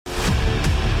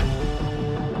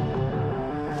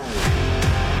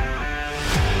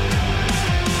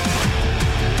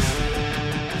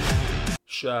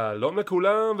שלום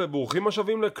לכולם וברוכים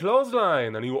השבים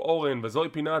לקלוזליין. אני הוא אורן וזוהי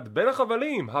פינת בין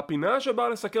החבלים, הפינה שבאה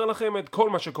לסקר לכם את כל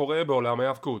מה שקורה בעולם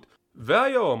ההאבקות.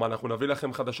 והיום אנחנו נביא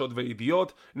לכם חדשות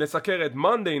וידיעות, נסקר את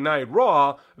Monday Night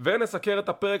Raw ונסקר את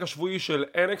הפרק השבועי של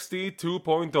NXT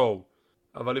 2.0.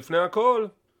 אבל לפני הכל,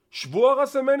 שבוע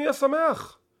רסלמניה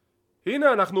שמח!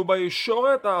 הנה אנחנו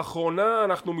בישורת האחרונה,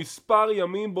 אנחנו מספר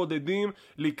ימים בודדים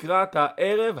לקראת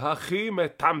הערב הכי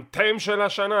מטמטם של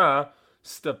השנה,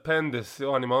 סטפנדס.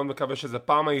 אני מאוד מקווה שזו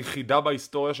פעם היחידה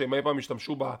בהיסטוריה שהם אי פעם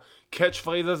השתמשו בקאץ'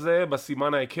 פרייז הזה,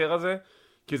 בסימן העיקר הזה,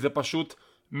 כי זה פשוט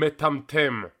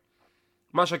מטמטם.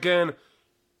 מה שכן,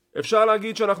 אפשר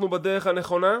להגיד שאנחנו בדרך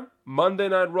הנכונה.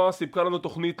 Monday Night Raw סיפקה לנו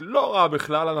תוכנית לא רעה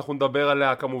בכלל, אנחנו נדבר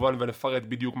עליה כמובן ונפרט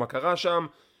בדיוק מה קרה שם.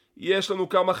 יש לנו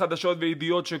כמה חדשות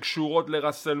וידיעות שקשורות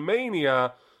לרסלמניה,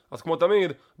 אז כמו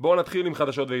תמיד, בואו נתחיל עם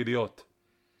חדשות וידיעות.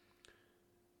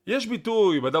 יש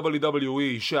ביטוי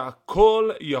ב-WWE שהכל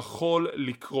יכול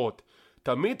לקרות.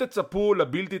 תמיד תצפו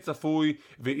לבלתי צפוי,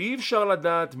 ואי אפשר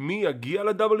לדעת מי יגיע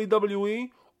ל-WWE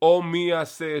או מי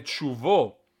יעשה את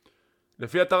שובו.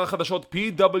 לפי אתר החדשות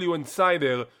PW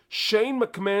Insider, שיין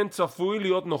מקמן צפוי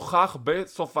להיות נוכח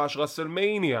בסופה של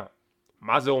רסלמניה.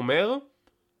 מה זה אומר?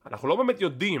 אנחנו לא באמת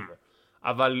יודעים,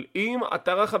 אבל אם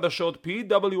אתר החדשות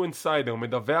PW Insider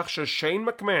מדווח ששיין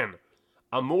מקמן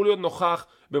אמור להיות נוכח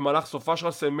במהלך סופה של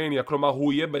רסלמניה, כלומר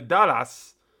הוא יהיה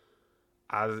בדלס,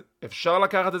 אז אפשר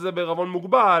לקחת את זה בערבון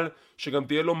מוגבל שגם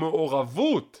תהיה לו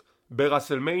מעורבות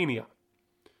ברסלמניה.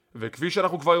 וכפי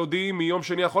שאנחנו כבר יודעים מיום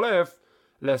שני החולף,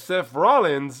 לסף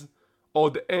רולינס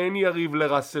עוד אין יריב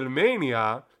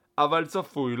לרסלמניה, אבל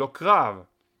צפוי לו קרב.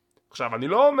 עכשיו אני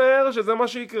לא אומר שזה מה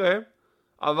שיקרה,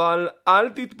 אבל אל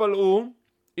תתפלאו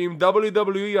אם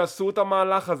WWE יעשו את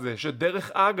המהלך הזה,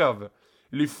 שדרך אגב,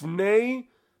 לפני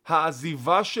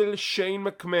העזיבה של שיין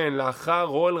מקמן לאחר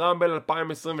רול רמבל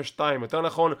 2022, יותר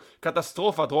נכון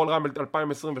קטסטרופת רול רמבל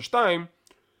 2022,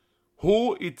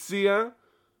 הוא הציע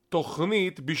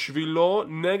תוכנית בשבילו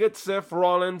נגד סף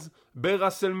רולינס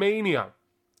ברסלמניה.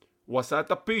 הוא עשה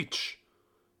את הפיץ'.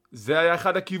 זה היה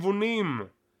אחד הכיוונים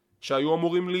שהיו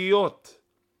אמורים להיות.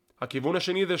 הכיוון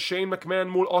השני זה שיין מקמן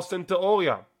מול אוסטין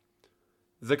תיאוריה.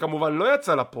 זה כמובן לא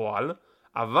יצא לפועל,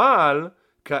 אבל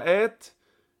כעת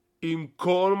עם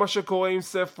כל מה שקורה עם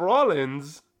סף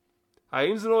רולינס,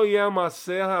 האם זה לא יהיה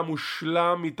המעשה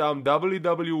המושלם מטעם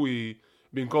WWE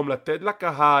במקום לתת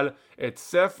לקהל את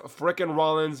סף פריקן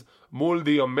רולינס מול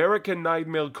The American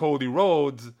Nightmare קודי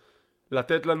רודס,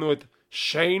 לתת לנו את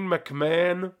שיין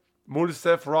מקמן מול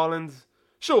סף רולינס?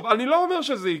 שוב, אני לא אומר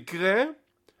שזה יקרה,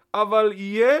 אבל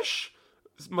יש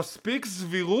מספיק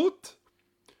סבירות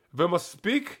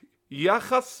ומספיק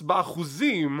יחס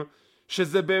באחוזים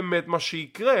שזה באמת מה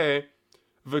שיקרה,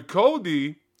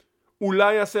 וקודי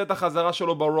אולי יעשה את החזרה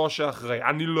שלו בראש האחרי,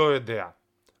 אני לא יודע.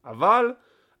 אבל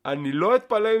אני לא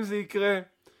אתפלא אם זה יקרה.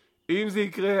 אם זה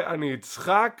יקרה אני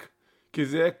אצחק, כי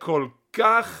זה יהיה כל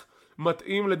כך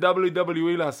מתאים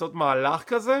ל-WWE לעשות מהלך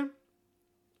כזה.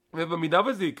 ובמידה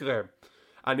וזה יקרה,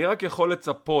 אני רק יכול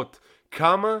לצפות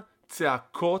כמה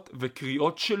צעקות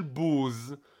וקריאות של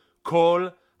בוז כל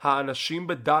האנשים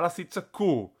בדלס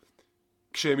יצעקו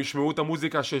כשהם ישמעו את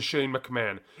המוזיקה של שיין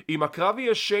מקמן. אם הקרב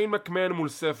יהיה שיין מקמן מול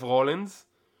סף רולינס,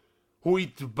 הוא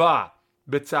יטבע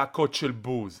בצעקות של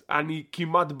בוז. אני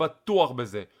כמעט בטוח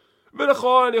בזה.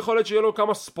 ונכון, יכול להיות שיהיה לו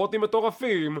כמה ספוטים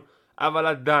מטורפים, אבל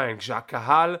עדיין,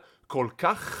 כשהקהל כל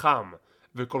כך חם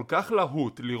וכל כך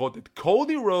להוט לראות את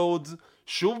קודי רודס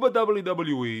שוב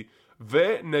ב-WWE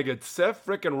ונגד סף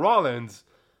פריקן רולינס,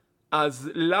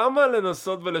 אז למה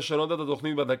לנסות ולשנות את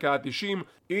התוכנית בדקה ה-90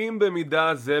 אם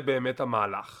במידה זה באמת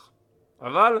המהלך?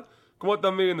 אבל כמו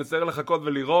תמיד נצטרך לחכות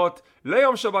ולראות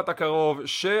ליום שבת הקרוב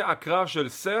שהקרב של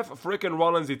סף פריקן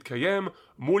רולינס יתקיים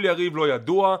מול יריב לא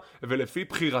ידוע ולפי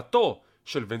בחירתו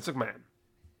של וינס מקמן.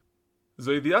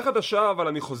 זו ידיעה חדשה, אבל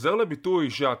אני חוזר לביטוי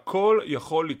שהכל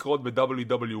יכול לקרות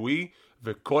ב-WWE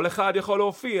וכל אחד יכול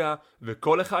להופיע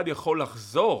וכל אחד יכול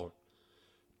לחזור.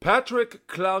 פטריק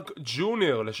קלארק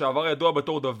ג'וניור, לשעבר ידוע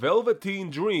בתור The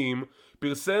Velveteen Dream,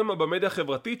 פרסם במדיה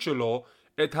החברתית שלו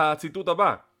את הציטוט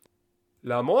הבא: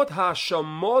 למרות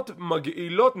האשמות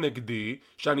מגעילות נגדי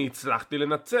שאני הצלחתי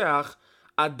לנצח,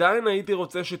 עדיין הייתי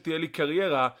רוצה שתהיה לי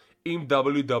קריירה עם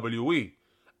WWE.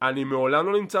 אני מעולם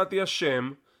לא נמצאתי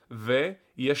אשם,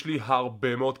 ויש לי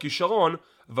הרבה מאוד כישרון,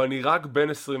 ואני רק בן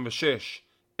 26.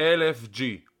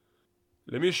 LFG.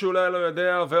 למי שאולי לא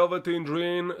יודע, Velveteen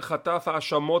Dream חטף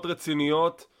האשמות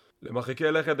רציניות. למרחיקי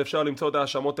לכת אפשר למצוא את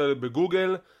האשמות האלה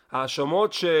בגוגל.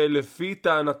 האשמות שלפי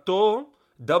טענתו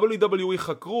WWE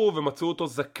חקרו ומצאו אותו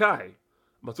זכאי.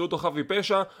 מצאו אותו חף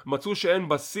מפשע, מצאו שאין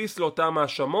בסיס לאותם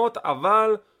האשמות,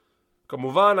 אבל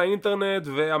כמובן האינטרנט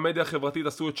והמדיה החברתית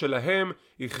עשו את שלהם,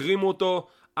 החרימו אותו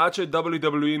עד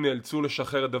ש-WWE נאלצו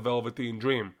לשחרר את The Velveteen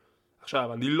Dream.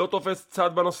 עכשיו, אני לא תופס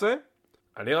צד בנושא,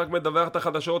 אני רק מדווח את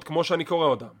החדשות כמו שאני קורא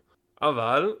אותם.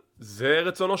 אבל זה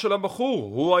רצונו של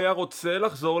הבחור, הוא היה רוצה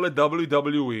לחזור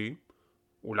ל-WWE,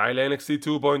 אולי ל-NXT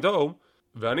 2.0,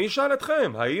 ואני אשאל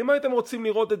אתכם, האם הייתם רוצים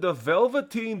לראות את The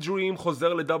Velveteen Dream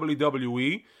חוזר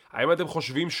ל-WWE? האם אתם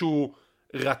חושבים שהוא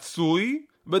רצוי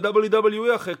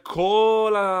ב-WWE אחרי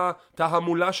כל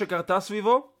התהמולה שקרתה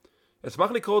סביבו?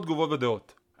 אשמח לקרוא תגובות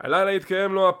ודעות. הלילה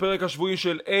יתקיים לו הפרק השבועי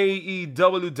של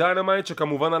AEW Dynamite,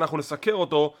 שכמובן אנחנו נסקר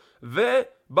אותו,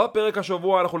 ובפרק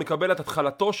השבוע אנחנו נקבל את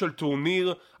התחלתו של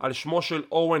טורניר על שמו של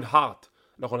אורן הארט.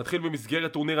 אנחנו נתחיל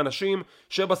במסגרת טורניר הנשים,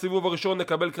 שבסיבוב הראשון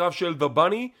נקבל קרב של The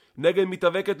Bunny נגד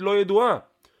מתאבקת לא ידועה.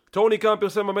 טוני קאן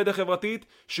פרסם במדיה חברתית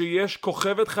שיש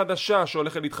כוכבת חדשה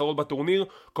שהולכת להתחרות בטורניר,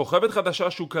 כוכבת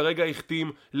חדשה שהוא כרגע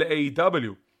החתים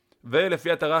ל-AEW.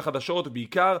 ולפי אתרי החדשות,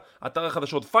 בעיקר אתר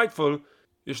החדשות Fightful,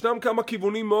 ישנם כמה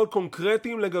כיוונים מאוד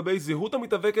קונקרטיים לגבי זהות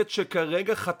המתאבקת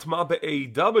שכרגע חתמה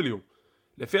ב-AEW.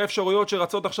 לפי האפשרויות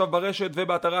שרצות עכשיו ברשת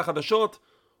ובאתרי החדשות,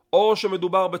 או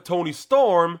שמדובר בטוני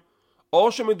סטורם,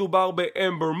 או שמדובר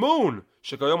באמבר מון,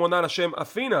 שכיום עונה לשם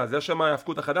אפינה, זה השם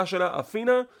ההאבקות החדש שלה,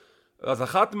 אפינה. אז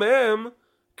אחת מהם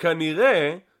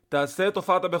כנראה תעשה את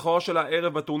הופעת הבכורה של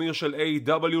הערב בטורניר של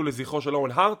AEW לזכרו של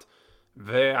אורן הארט,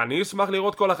 ואני אשמח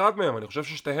לראות כל אחת מהם. אני חושב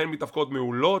ששתיהן מתאבקות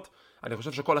מעולות, אני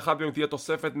חושב שכל אחת מהם תהיה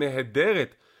תוספת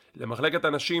נהדרת למחלקת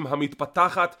הנשים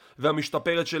המתפתחת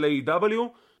והמשתפרת של AEW,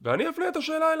 ואני אפנה את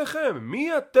השאלה אליכם,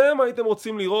 מי אתם הייתם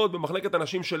רוצים לראות במחלקת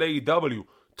הנשים של AEW?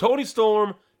 טוני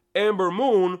סטורם, אמבר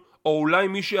מון, או אולי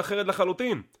מישהי אחרת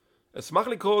לחלוטין? אשמח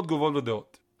לקרוא תגובות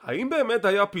ודעות. האם באמת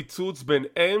היה פיצוץ בין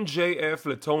MJF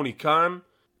לטוני קאן?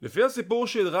 לפי הסיפור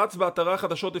שרץ באתרי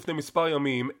החדשות לפני מספר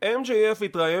ימים, MJF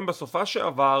התראיין בסופה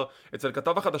שעבר אצל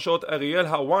כתב החדשות אריאל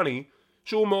הוואני,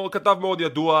 שהוא כתב מאוד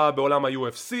ידוע בעולם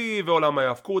ה-UFC ועולם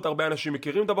ההאבקות, הרבה אנשים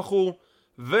מכירים את הבחור,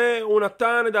 והוא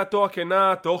נתן את דעתו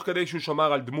הכנה תוך כדי שהוא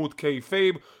שמר על דמות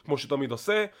קייפייב, כמו שתמיד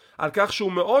עושה, על כך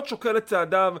שהוא מאוד שוקל את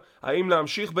צעדיו האם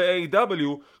להמשיך ב-AEW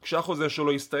כשהחוזה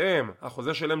שלו יסתיים.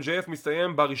 החוזה של MJF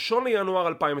מסתיים ב1 לינואר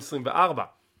 2024.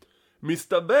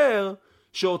 מסתבר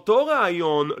שאותו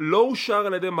רעיון לא אושר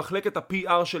על ידי מחלקת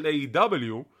ה-PR של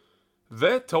AEW,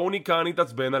 וטוני קאן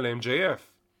התעצבן על MJF.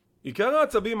 עיקר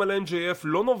העצבים על MJF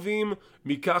לא נובעים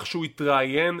מכך שהוא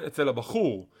התראיין אצל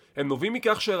הבחור, הם נובעים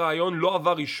מכך שהרעיון לא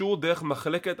עבר אישור דרך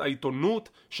מחלקת העיתונות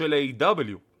של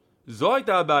AEW. זו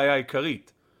הייתה הבעיה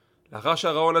העיקרית. לאחר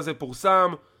שהרעיון הזה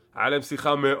פורסם, היה להם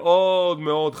שיחה מאוד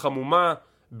מאוד חמומה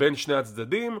בין שני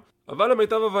הצדדים, אבל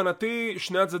למיטב הבנתי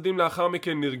שני הצדדים לאחר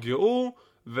מכן נרגעו,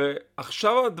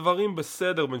 ועכשיו הדברים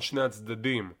בסדר בין שני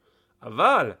הצדדים.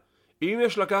 אבל אם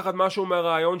יש לקחת משהו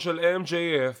מהרעיון של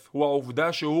MJF, הוא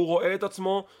העובדה שהוא רואה את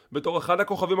עצמו בתור אחד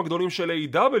הכוכבים הגדולים של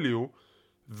AEW,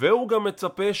 והוא גם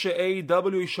מצפה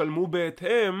ש-AEW ישלמו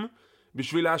בהתאם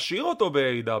בשביל להשאיר אותו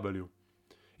ב-AEW.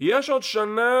 יש עוד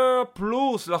שנה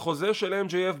פלוס לחוזה של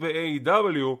MJF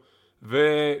ב-AEW,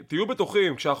 ותהיו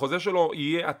בטוחים, כשהחוזה שלו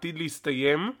יהיה עתיד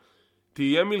להסתיים,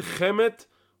 תהיה מלחמת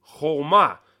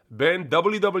חורמה בין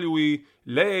WWE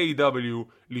ל-AEW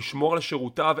לשמור על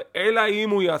שירותיו, אלא אם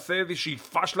הוא יעשה איזושהי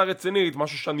פשלה רצינית,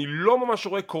 משהו שאני לא ממש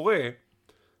רואה קורה.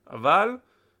 אבל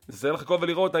זה לחכות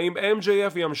ולראות האם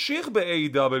MJF ימשיך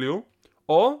ב-AEW,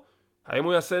 או האם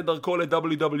הוא יעשה את דרכו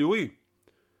ל-WWE.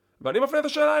 ואני מפנה את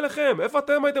השאלה אליכם, איפה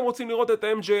אתם הייתם רוצים לראות את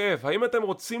MJF? האם אתם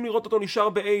רוצים לראות אותו נשאר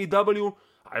ב-AEW?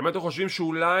 האם אתם חושבים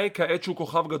שאולי כעת שהוא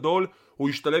כוכב גדול הוא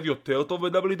ישתלב יותר טוב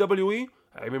ב-WWE?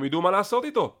 האם הם ידעו מה לעשות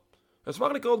איתו?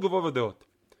 אשמח לקרוא תגובות ודעות.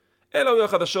 אלו היו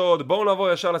החדשות, בואו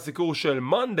נעבור ישר לסיקור של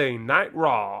Monday Night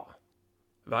Raw.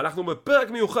 ואנחנו בפרק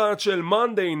מיוחד של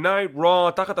Monday Night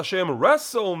Raw תחת השם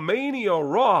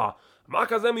WrestleMania Raw. מה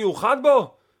כזה מיוחד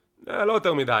בו? לא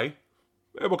יותר מדי.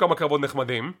 בו כמה קרבות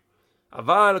נחמדים.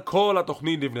 אבל כל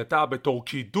התוכנית נבנתה בתור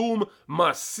קידום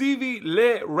מסיבי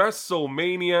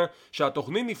ל-WrestleMania,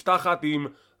 שהתוכנית נפתחת עם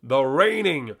The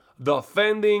Reigning,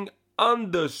 Defending,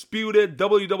 Undisputed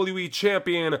WWE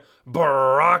Champion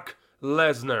ברק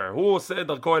לזנר. הוא עושה את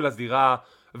דרכו אל הזירה,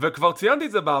 וכבר ציינתי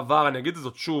את זה בעבר, אני אגיד את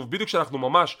זאת שוב, בדיוק כשאנחנו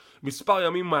ממש מספר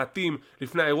ימים מעטים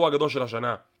לפני האירוע הגדול של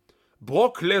השנה.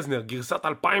 ברוק לזנר, גרסת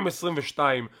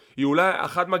 2022, היא אולי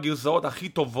אחת מהגרסאות הכי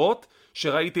טובות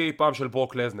שראיתי אי פעם של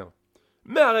ברוק לזנר.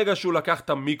 מהרגע שהוא לקח את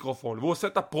המיקרופון והוא עושה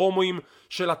את הפרומואים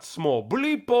של עצמו,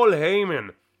 בלי פול היימן,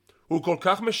 הוא כל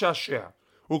כך משעשע,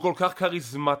 הוא כל כך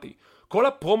כריזמטי, כל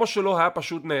הפרומו שלו היה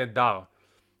פשוט נהדר.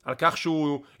 על כך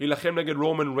שהוא ילחם נגד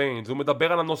רומן ריינס, הוא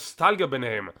מדבר על הנוסטלגיה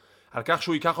ביניהם, על כך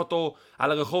שהוא ייקח אותו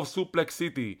על הרחוב סופלקס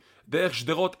סיטי, דרך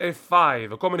שדרות F5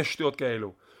 וכל מיני שטויות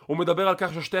כאלו. הוא מדבר על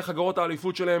כך ששתי חגורות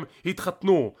האליפות שלהם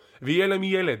התחתנו, ויהיה להם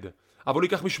ילד. אבל הוא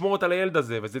ייקח משמורת על הילד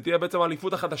הזה, וזה תהיה בעצם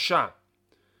האליפות החדשה.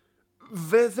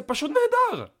 וזה פשוט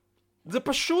נהדר. זה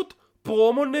פשוט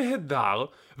פרומו נהדר,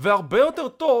 והרבה יותר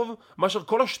טוב מאשר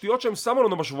כל השטויות שהם שמו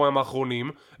לנו בשבועיים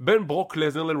האחרונים, בין ברוק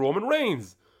לזנר לרומן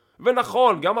ריינס.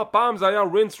 ונכון, גם הפעם זה היה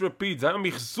רינס רפיט, זה היה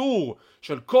מחזור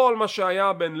של כל מה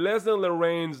שהיה בין לזנר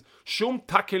לריינס, שום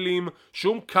טאקלים,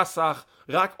 שום כסח,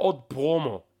 רק עוד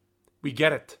פרומו. We get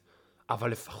it.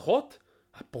 אבל לפחות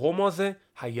הפרומו הזה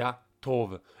היה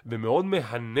טוב ומאוד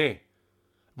מהנה.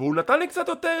 והוא נתן לי קצת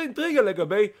יותר אינטריגה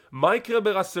לגבי מה יקרה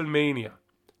ברסלמניה.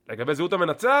 לגבי זהות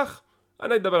המנצח,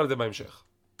 אני אדבר על זה בהמשך.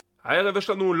 הערב יש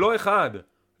לנו לא אחד,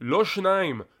 לא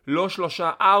שניים, לא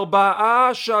שלושה, 4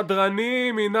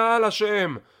 שדרנים מנהל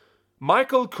השם.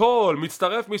 מייקל קול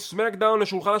מצטרף מסמקדאון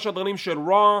לשולחן השדרנים של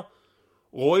רו.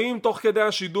 רואים תוך כדי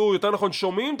השידור, יותר נכון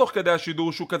שומעים תוך כדי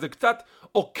השידור, שהוא כזה קצת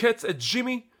עוקץ את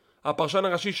ג'ימי, הפרשן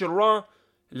הראשי של רו.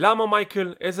 למה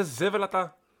מייקל? איזה זבל אתה?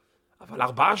 אבל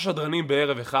 4 שדרנים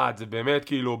בערב אחד, זה באמת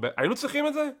כאילו, היינו צריכים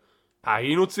את זה?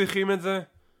 היינו צריכים את זה?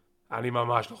 אני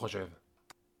ממש לא חושב.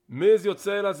 מיז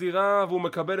יוצא לזירה והוא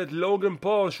מקבל את לוגן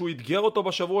פול שהוא אתגר אותו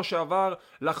בשבוע שעבר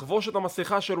לחבוש את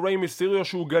המסכה של ריי מיסטריו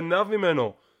שהוא גנב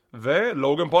ממנו,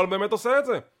 ולוגן פול באמת עושה את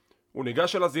זה. הוא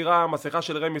ניגש אל הזירה, המסכה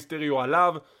של ריי מיסטריו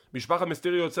עליו, משפחת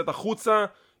מיסטריו יוצאת החוצה,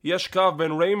 יש קרב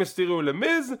בין ריי מיסטריו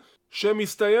למיז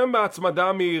שמסתיים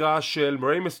בהצמדה מהירה של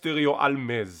ריי מיסטריו על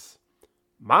מיז.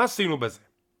 מה עשינו בזה?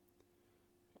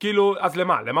 כאילו, אז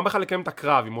למה? למה בכלל לקיים את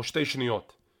הקרב עם 2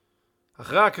 שניות?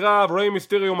 אחרי הקרב ריי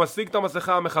מיסטריו משיג את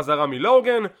המסכה מחזרה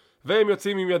מלוגן והם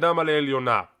יוצאים עם ידם על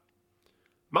העליונה.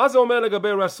 מה זה אומר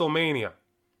לגבי רסלמניה?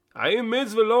 האם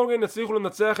מיז ולוגן יצליחו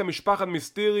לנצח את משפחת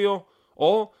מיסטריו,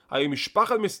 או האם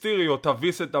משפחת מיסטריו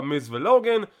תביס את המיז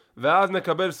ולוגן ואז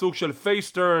נקבל סוג של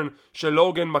פייסטרן של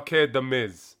לוגן מכה את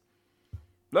המיז?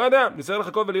 לא יודע, נצטרך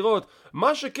לחכות ולראות.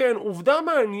 מה שכן, עובדה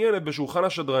מעניינת בשולחן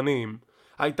השדרנים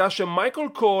הייתה שמייקל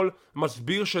קול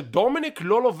מסביר שדומיניק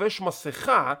לא לובש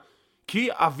מסכה כי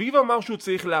אביו אמר שהוא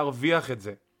צריך להרוויח את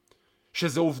זה.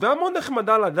 שזו עובדה מאוד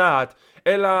נחמדה לדעת,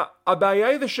 אלא הבעיה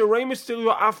היא זה שריי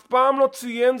מיסטריו אף פעם לא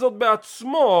ציין זאת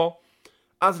בעצמו,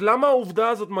 אז למה העובדה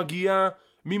הזאת מגיעה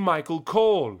ממייקל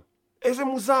קול? איזה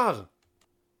מוזר.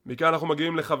 מכאן אנחנו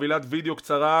מגיעים לחבילת וידאו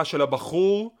קצרה של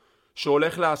הבחור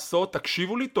שהולך לעשות,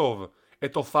 תקשיבו לי טוב,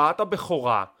 את הופעת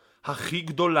הבכורה הכי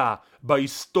גדולה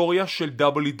בהיסטוריה של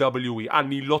WWE.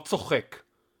 אני לא צוחק.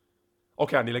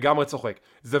 אוקיי, אני לגמרי צוחק.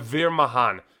 זה ויר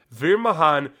מהן. ויר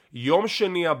מהן, יום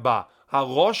שני הבא,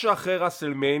 הראש אחרי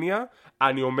רסלמניה,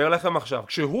 אני אומר לכם עכשיו,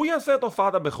 כשהוא יעשה את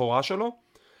הופעת הבכורה שלו,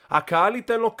 הקהל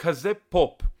ייתן לו כזה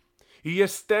פופ. יהיה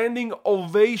סטנדינג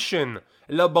אוביישן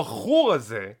לבחור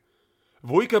הזה,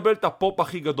 והוא יקבל את הפופ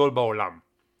הכי גדול בעולם.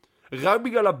 רק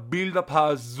בגלל הבילדאפ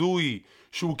ההזוי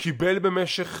שהוא קיבל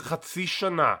במשך חצי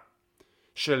שנה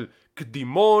של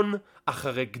קדימון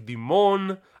אחרי קדימון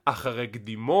אחרי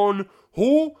קדימון,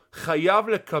 הוא חייב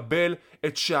לקבל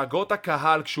את שאגות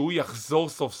הקהל כשהוא יחזור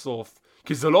סוף סוף,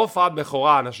 כי זה לא הופעת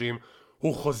בכורה אנשים,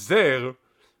 הוא חוזר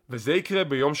וזה יקרה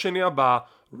ביום שני הבא,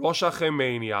 ראש אחרי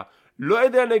מניה. לא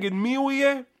יודע נגד מי הוא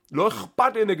יהיה, לא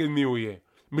אכפת לי נגד מי הוא יהיה,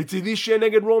 מצידי שיהיה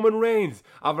נגד רומן ריינס,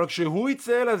 אבל כשהוא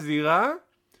יצא לזירה,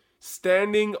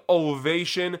 standing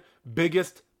ovation,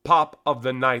 biggest pop of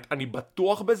the night. אני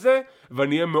בטוח בזה,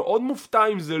 ואני אהיה מאוד מופתע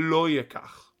אם זה לא יהיה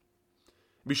כך.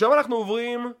 משם אנחנו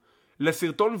עוברים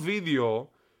לסרטון וידאו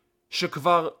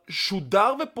שכבר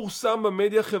שודר ופורסם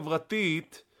במדיה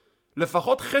חברתית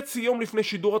לפחות חצי יום לפני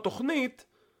שידור התוכנית,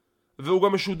 והוא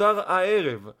גם משודר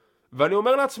הערב. ואני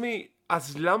אומר לעצמי,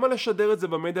 אז למה לשדר את זה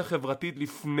במדיה חברתית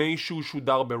לפני שהוא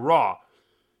שודר ברוע?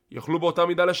 יכלו באותה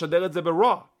מידה לשדר את זה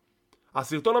ברוע.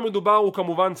 הסרטון המדובר הוא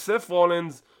כמובן סף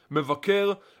רולינס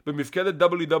מבקר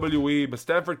במפקדת WWE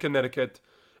בסטנפורד קנטיקט,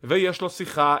 ויש לו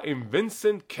שיחה עם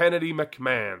וינסנט קנדי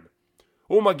מקמן.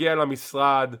 הוא מגיע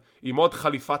למשרד עם עוד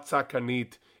חליפה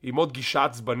צעקנית, עם עוד גישה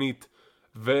עצבנית,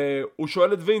 והוא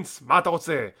שואל את וינס, מה אתה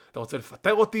רוצה? אתה רוצה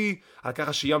לפטר אותי? על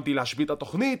ככה שיימתי להשבית את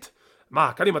התוכנית?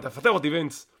 מה, קדימה, אתה לפטר אותי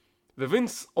וינס?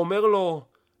 ווינס אומר לו,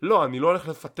 לא, אני לא הולך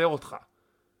לפטר אותך.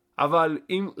 אבל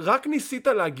אם רק ניסית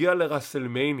להגיע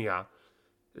לרסלמניה,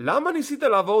 למה ניסית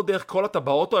לעבור דרך כל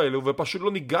הטבעות האלו ופשוט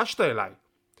לא ניגשת אליי?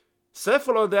 סף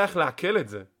לא יודע איך להקל את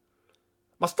זה.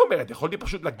 מה זאת אומרת? יכולתי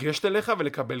פשוט לגשת אליך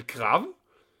ולקבל קרב?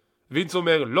 וינס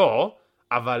אומר, לא,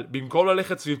 אבל במקום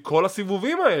ללכת סביב כל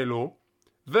הסיבובים האלו,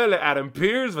 ולאדם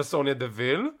פירס וסוניה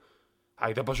דוויל,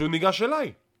 היית פשוט ניגש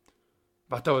אליי.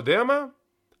 ואתה יודע מה?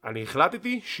 אני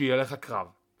החלטתי שיהיה לך קרב.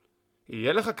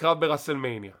 יהיה לך קרב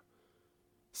ברסלמניה.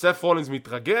 סף רולינס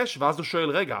מתרגש, ואז הוא שואל,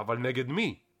 רגע, אבל נגד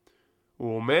מי?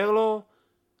 הוא אומר לו,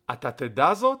 אתה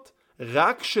תדע זאת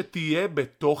רק שתהיה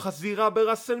בתוך הזירה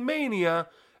ברסלמניה,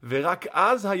 ורק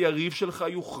אז היריב שלך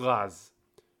יוכרז,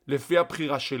 לפי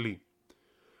הבחירה שלי.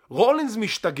 רולינס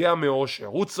משתגע מאושר,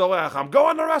 הוא צורח, I'm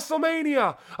going to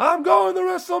WrestleMania! I'm going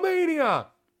to WrestleMania!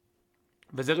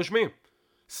 וזה רשמי.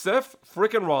 סף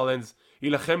פריקן רולינס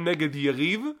ילחם נגד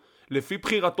יריב לפי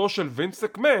בחירתו של וינס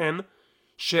מקמן,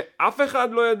 שאף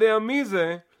אחד לא יודע מי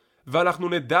זה, ואנחנו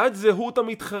נדע את זהות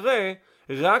המתחרה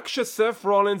רק שסף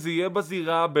רולינס יהיה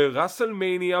בזירה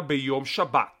ברסלמניה ביום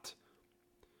שבת.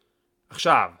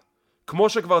 עכשיו, כמו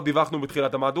שכבר דיווחנו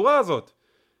בתחילת המהדורה הזאת,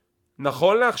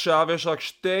 נכון לעכשיו יש רק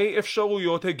שתי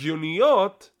אפשרויות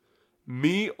הגיוניות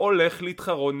מי הולך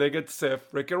להתחרות נגד סף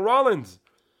פריקן רולינס.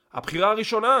 הבחירה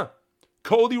הראשונה,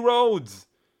 קודי רודס.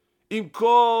 עם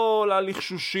כל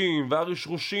הלחשושים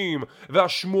והרשרושים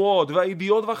והשמועות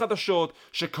והידיעות והחדשות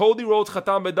שקודי רודס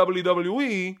חתם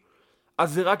ב-WWE,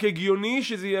 אז זה רק הגיוני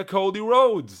שזה יהיה קודי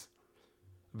רודס.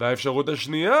 והאפשרות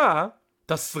השנייה,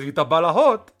 תסריט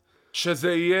הבלהות,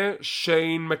 שזה יהיה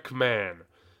שיין מקמן.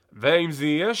 ואם זה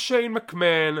יהיה שיין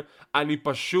מקמן, אני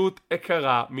פשוט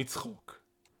אקרא מצחוק.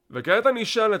 וכעת אני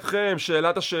אשאל אתכם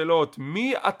שאלת השאלות,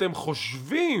 מי אתם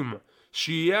חושבים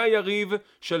שיהיה היריב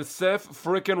של סף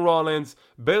פריקן רולינס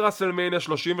ברסלמניה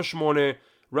 38,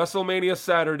 רסלמניה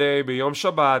סאטרדיי ביום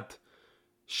שבת?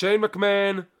 שיין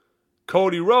מקמן,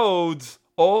 קודי רודס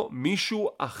או מישהו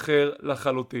אחר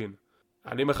לחלוטין?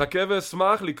 אני מחכה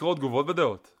ואשמח לקרוא תגובות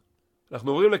ודעות.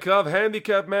 אנחנו עוברים לקרב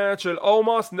הנדיקאפ מאץ' של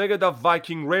אומאס נגד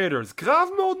הווייקינג ריידרס. קרב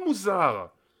מאוד מוזר,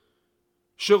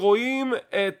 שרואים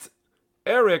את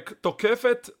אריק תוקף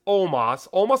את אומאס,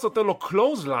 אומאס נותן לו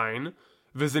קלוזליין,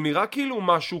 וזה נראה כאילו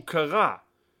משהו קרה,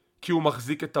 כי הוא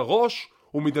מחזיק את הראש,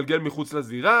 הוא מתגלגל מחוץ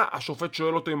לזירה, השופט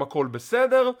שואל אותו אם הכל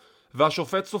בסדר,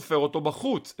 והשופט סופר אותו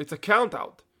בחוץ. It's a count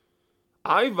out.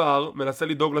 אייבר מנסה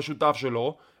לדאוג לשותף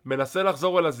שלו, מנסה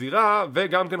לחזור אל הזירה,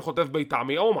 וגם כן חוטף ביתה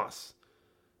מאומאס.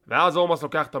 ואז אומאס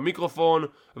לוקח את המיקרופון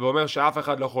ואומר שאף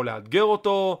אחד לא יכול לאתגר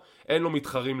אותו, אין לו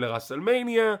מתחרים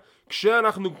לרסלמניה,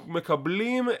 כשאנחנו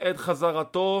מקבלים את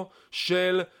חזרתו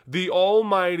של The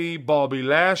Almighty בובי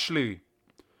לשלי.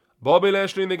 בובי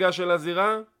לשלי ניגש אל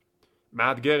הזירה,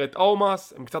 מאתגר את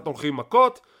אומאס, הם קצת הולכים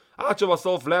מכות, עד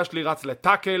שבסוף לשלי רץ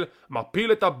לטאקל,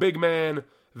 מפיל את הביג מן,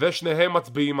 ושניהם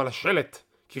מצביעים על השלט,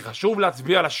 כי חשוב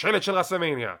להצביע על השלט של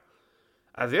רסלמניה.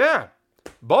 אז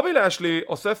בובי לשלי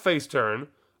עושה פייסטרן,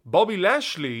 בובי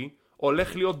לשלי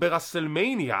הולך להיות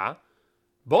ברסלמניה,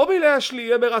 בובי לשלי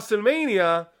יהיה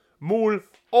ברסלמניה מול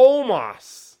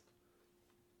אומאס.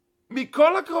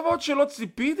 מכל הקרבות שלא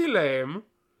ציפיתי להם,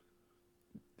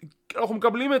 אנחנו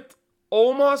מקבלים את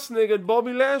אומאס נגד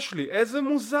בובי לשלי. איזה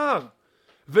מוזר.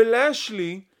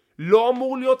 ולשלי לא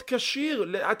אמור להיות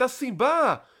כשיר. הייתה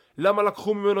סיבה למה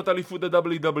לקחו ממנו את אליפות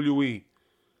ה-WWE.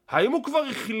 האם הוא כבר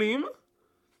החלים?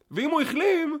 ואם הוא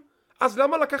החלים, אז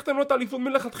למה לקחתם לו את האליפות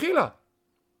מלכתחילה?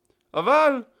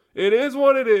 אבל it is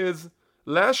what it is.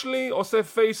 לשלי עושה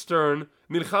פייסטרן,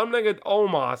 נלחם נגד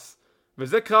אומאס,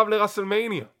 וזה קרב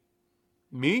לרסלמניה.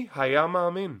 מי היה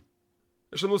מאמין?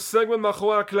 יש לנו סגמנט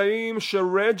מאחורי הקלעים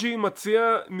שרג'י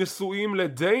מציע נישואים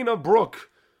לדיינה ברוק,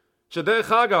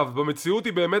 שדרך אגב במציאות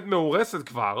היא באמת מאורסת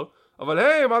כבר, אבל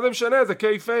היי, מה זה משנה, זה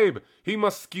קייפייב. היא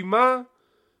מסכימה,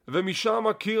 ומשם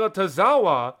קירה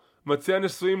טזאווה מציע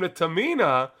נישואים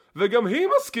לתמינה, וגם היא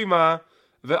מסכימה,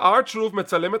 וארטרוף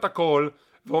מצלם את הכל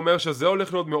ואומר שזה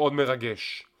הולך להיות מאוד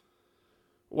מרגש.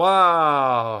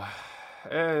 וואו,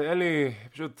 אין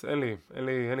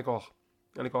לי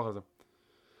כוח על זה.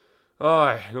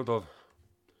 אוי, נו טוב.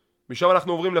 משם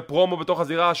אנחנו עוברים לפרומו בתוך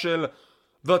הזירה של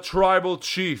The Tribal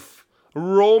Chief,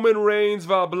 רומן ריינס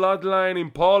והבלאדליין עם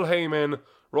פול היימן.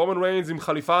 רומן ריינס עם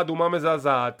חליפה אדומה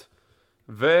מזעזעת,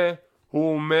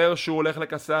 והוא אומר שהוא הולך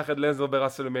לכסח את לזנר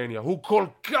ברסלמניה. הוא כל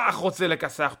כך רוצה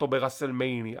לכסח אותו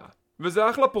ברסלמניה, וזה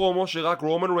אחלה פרומו שרק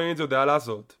רומן ריינס יודע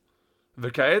לעשות.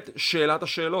 וכעת שאלת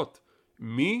השאלות,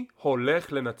 מי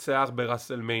הולך לנצח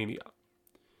ברסלמניה?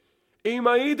 אם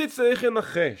הייתי צריך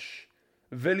לנחש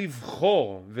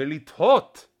ולבחור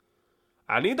ולתהות,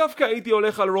 אני דווקא הייתי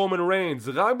הולך על רומן ריינס,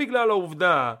 רק בגלל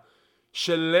העובדה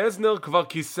שלזנר כבר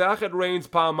כיסח את ריינס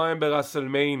פעמיים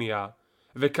ברסלמניה,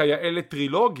 וכיאה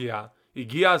לטרילוגיה,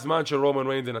 הגיע הזמן שרומן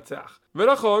ריינס ינצח.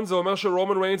 ונכון, זה אומר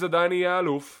שרומן ריינס עדיין יהיה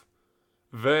אלוף,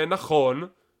 ונכון,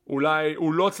 אולי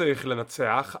הוא לא צריך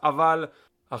לנצח, אבל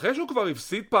אחרי שהוא כבר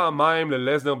הפסיד פעמיים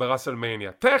ללזנר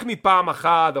ברסלמניה, טכנית פעם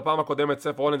אחת, הפעם הקודמת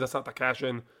סף רולינס עשה את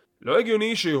הקאשן, לא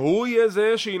הגיוני שהוא יהיה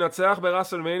זה שינצח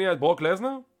ברסלמניה את ברוק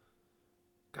לזנר?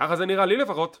 ככה זה נראה לי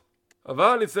לפחות.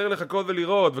 אבל נצטרך לחכות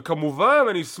ולראות, וכמובן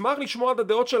אני אשמח לשמוע את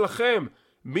הדעות שלכם.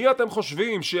 מי אתם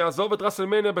חושבים שיעזוב את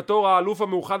רסלמניה בתור האלוף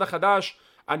המאוחד החדש?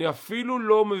 אני אפילו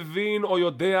לא מבין או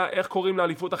יודע איך קוראים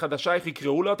לאליפות החדשה, איך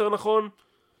יקראו לה יותר נכון.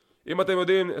 אם אתם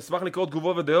יודעים, אשמח לקרוא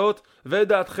תגובות ודעות,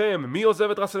 ודעתכם, מי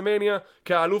עוזב את רסלמניה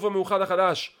כאלוף המאוחד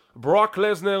החדש, ברוק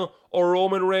לזנר או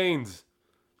רומן ריינס?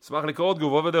 אשמח לקרוא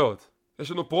תגובות ודעות.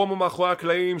 יש לנו פרומו מאחורי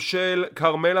הקלעים של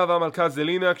קרמלה והמלכה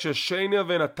זלינה, כששיינה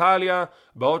ונטליה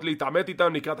באות להתעמת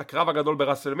איתם לקראת הקרב הגדול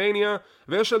ברסלמניה,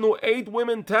 ויש לנו 8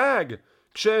 women tag,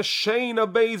 כששיינה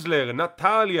בייזלר,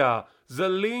 נטליה,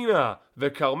 זלינה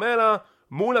וקרמלה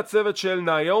מול הצוות של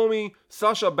ניומי,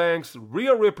 סאשה בנקס,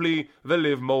 ריה ריפלי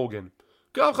וליב מורגן.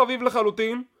 קרב חביב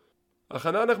לחלוטין.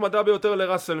 הכנה נחמדה ביותר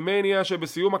לרסלמניה,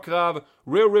 שבסיום הקרב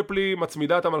ריה ריפלי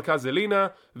מצמידה את המלכה זלינה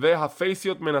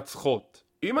והפייסיות מנצחות.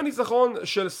 עם הניצחון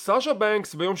של סאשה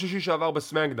בנקס ביום שישי שעבר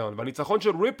בסמקדאון והניצחון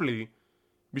של ריפלי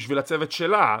בשביל הצוות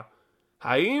שלה,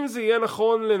 האם זה יהיה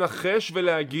נכון לנחש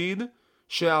ולהגיד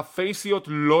שהפייסיות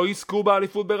לא יזכו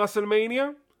באליפות ברסלמניה?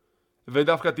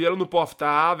 ודווקא תהיה לנו פה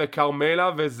הפתעה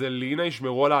וקרמלה וזלינה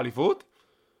ישמרו על האליפות?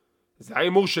 זה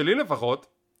ההימור שלי לפחות,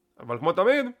 אבל כמו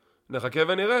תמיד, נחכה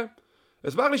ונראה.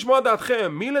 אשמח לשמוע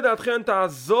דעתכם, מי לדעתכם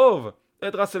תעזוב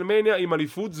את רסלמניה עם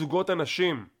אליפות זוגות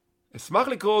הנשים? אשמח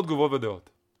לקרוא תגובות ודעות.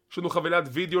 יש לנו חבילת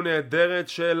וידאו נהדרת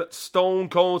של סטון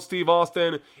קולד סטיב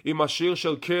אוסטן עם השיר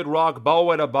של קיד רוק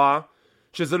באו את הבא,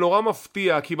 שזה נורא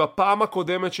מפתיע כי בפעם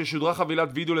הקודמת ששודרה חבילת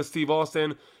וידאו לסטיב אוסטן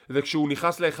זה כשהוא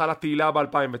נכנס להיכל התהילה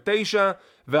ב-2009,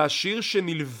 והשיר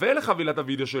שנלווה לחבילת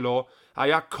הוידאו שלו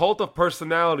היה Cult of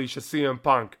Personality של CM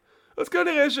Punk. אז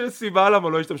כנראה שיש סיבה למה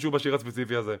לא השתמשו בשיר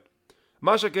הספציפי הזה.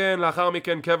 מה שכן, לאחר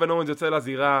מכן קווין אורנס יוצא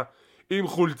לזירה עם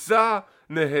חולצה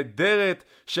נהדרת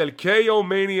של KO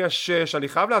Mania 6, אני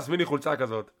חייב להזמין לי חולצה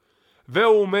כזאת.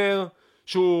 והוא אומר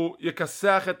שהוא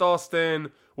יכסח את אוסטן,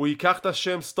 הוא ייקח את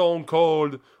השם סטון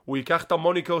קולד, הוא ייקח את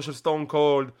המוניקר של סטון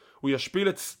קולד, הוא ישפיל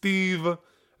את סטיב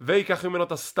ויקח ממנו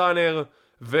את הסטאנר,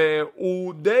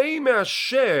 והוא די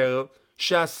מאשר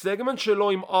שהסגמנט שלו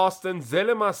עם אוסטן זה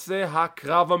למעשה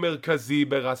הקרב המרכזי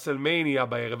ברסלמניה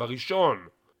בערב הראשון.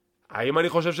 האם אני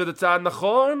חושב שזה צעד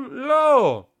נכון?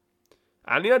 לא.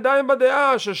 אני עדיין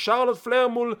בדעה ששרלוט פלר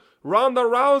מול רונדה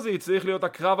ראוזי צריך להיות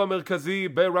הקרב המרכזי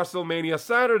ברסלמניה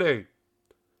סאטרדיי.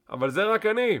 אבל זה רק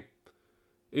אני.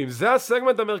 אם זה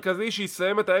הסגמנט המרכזי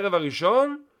שיסיים את הערב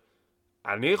הראשון,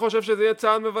 אני חושב שזה יהיה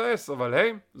צעד מבאס, אבל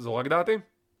היי, זו רק דעתי.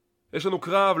 יש לנו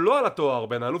קרב לא על התואר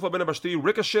בין האלוף הבין הבשתי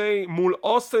ריקושי מול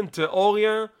אוסטן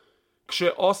תיאוריה,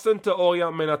 כשאוסטן תיאוריה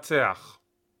מנצח.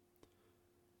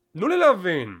 תנו לי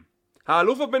להבין,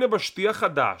 האלוף הבין הבשתי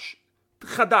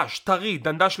חדש, טרי,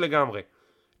 דנדש לגמרי,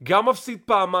 גם מפסיד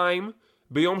פעמיים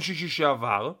ביום שישי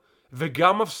שעבר,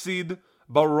 וגם מפסיד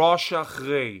בראש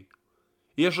שאחרי.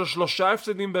 יש לו 3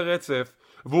 הפסדים ברצף,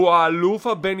 והוא האלוף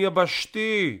הבין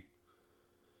יבשתי.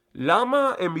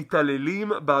 למה הם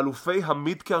מתעללים באלופי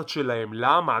המידקארט שלהם?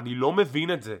 למה? אני לא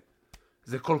מבין את זה.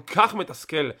 זה כל כך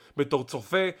מתסכל בתור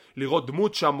צופה לראות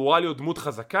דמות שאמורה להיות דמות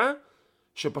חזקה,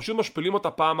 שפשוט משפילים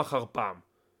אותה פעם אחר פעם.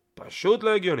 פשוט לא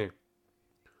הגיוני.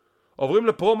 עוברים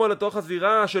לפרומו לתוך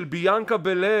הזירה של ביאנקה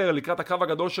בלר לקראת הקרב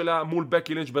הגדול שלה מול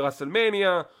בקי לינץ'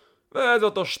 ברסלמניה, וזה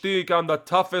אותו שטיק, I'm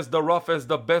the toughest, the roughest,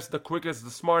 the best, the quickest,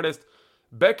 the smartest.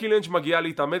 בקי לינץ' מגיעה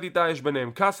להתעמת איתה, יש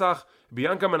ביניהם כסח,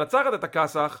 ביאנקה מנצחת את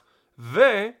הכסח,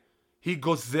 והיא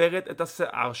גוזרת את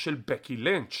השיער של בקי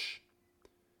לינץ'.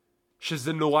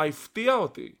 שזה נורא הפתיע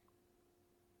אותי.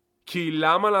 כי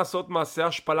למה לעשות מעשה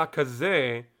השפלה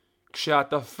כזה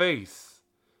כשאתה פייס?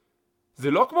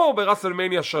 זה לא כמו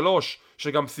ברסלמניה 3,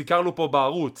 שגם סיקרנו פה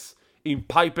בערוץ, עם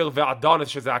פייפר ואדונס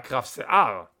שזה הקרב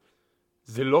שיער.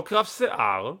 זה לא קרב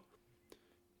שיער.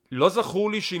 לא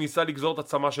זכור לי שהיא ניסה לגזור את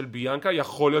עצמה של ביאנקה,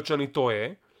 יכול להיות שאני טועה,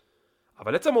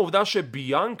 אבל עצם העובדה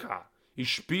שביאנקה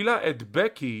השפילה את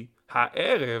בקי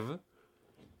הערב,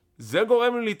 זה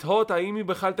גורם לי לתהות האם היא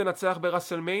בכלל תנצח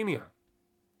ברסלמניה.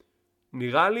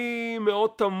 נראה לי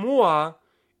מאוד תמוה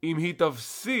אם היא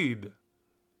תפסיד,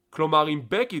 כלומר אם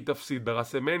בקי תפסיד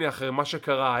ברסלמניה אחרי מה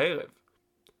שקרה הערב.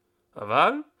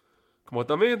 אבל, כמו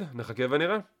תמיד, נחכה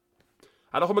ונראה.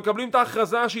 אנחנו מקבלים את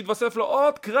ההכרזה שהתווסף לו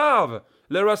עוד קרב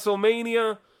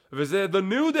לרסלמניה, וזה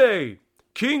The New Day,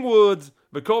 קינג וודס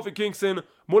וקופי קינגסון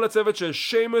מול הצוות של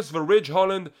שיימוס ורידג'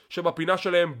 הולנד שבפינה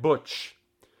שלהם בוטש.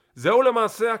 זהו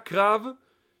למעשה הקרב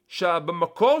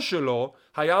שבמקור שלו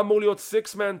היה אמור להיות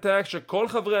 6-man tag שכל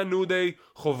חברי ה-New Day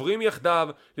חוברים יחדיו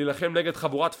להילחם נגד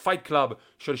חבורת פייט קלאב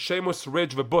של שיימוס,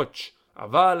 רידג' ובוטש.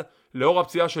 אבל לאור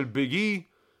הפציעה של ביג אי,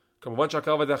 כמובן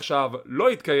שהקרב הזה עכשיו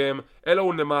לא יתקיים, אלא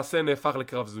הוא למעשה נהפך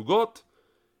לקרב זוגות.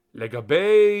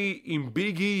 לגבי אם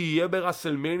ביגי יהיה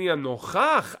ברסלמניה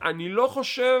נוכח, אני לא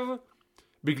חושב,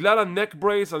 בגלל הנק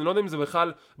ברייס, אני לא יודע אם זה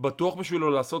בכלל בטוח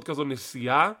בשבילו לעשות כזו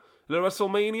נסיעה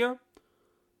לרסלמניה,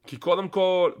 כי קודם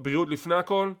כל, בריאות לפני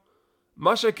הכל,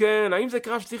 מה שכן, האם זה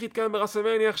קרב שצריך להתקיים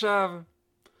ברסלמניה עכשיו?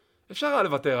 אפשר היה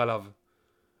לוותר עליו.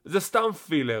 זה סתם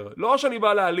פילר. לא שאני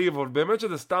בא להעליב, אבל באמת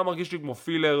שזה סתם מרגיש לי כמו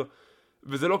פילר,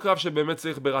 וזה לא קרב שבאמת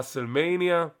צריך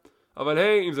ברסלמניה. אבל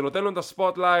היי, אם זה נותן לנו את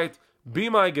הספוטלייט, be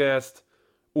my guest.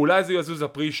 אולי זה יזוז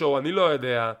הפרי-שואו, אני לא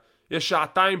יודע. יש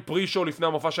שעתיים פרי-שואו לפני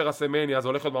המופע של רסלמניה, זה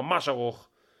הולך להיות ממש ארוך.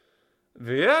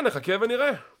 נחכה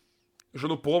ונראה. יש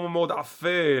לנו פרומו מאוד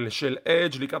אפל של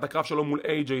אדג' לקראת הקרב שלו מול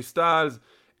AJ סטיילס.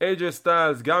 AJ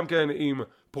סטיילס גם כן עם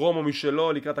פרומו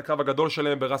משלו לקראת הקרב הגדול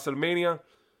שלהם ברסלמניה.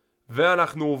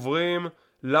 ואנחנו עוברים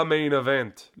למיין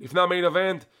אבנט. לפני המיין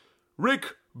אבנט,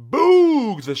 ריק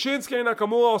בוגס ושינסקי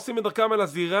נקמורה עושים את דרכם אל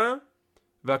הזירה,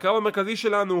 והקרב המרכזי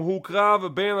שלנו הוא קרב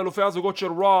בין אלופי הזוגות של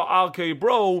ראו RK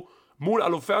ברו מול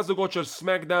אלופי הזוגות של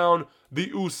סמקדאון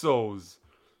The Usos.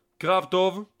 קרב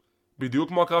טוב, בדיוק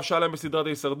כמו הקרב שהיה להם בסדרת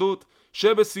ההישרדות,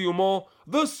 שבסיומו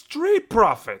The Street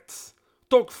Profits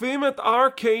תוקפים את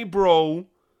RK ברו.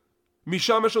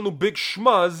 משם יש לנו ביג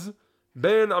שמאז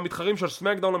בין המתחרים של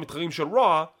סמקדאון למתחרים של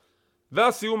ראו,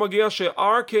 והסיום מגיע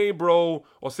ש-RK ברו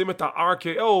עושים את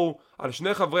ה-RKO על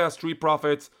שני חברי ה-Street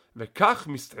Profits, וכך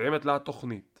מסתיימת לה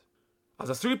התוכנית. אז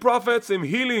ה-Street Profits הם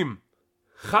הילים,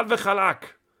 חד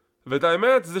וחלק, ואת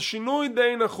האמת זה שינוי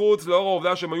די נחוץ לאור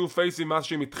העובדה שהם היו פייסים מאז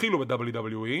שהם התחילו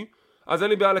ב-WWE, אז אין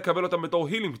לי בעיה לקבל אותם בתור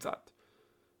הילים קצת.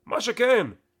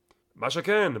 מה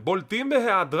שכן, בולטים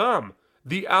בהיעדרם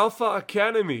The Alpha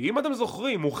Academy. אם אתם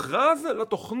זוכרים, מוכרז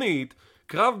לתוכנית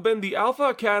קרב בין The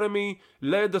Alpha Academy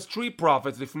ל-The Street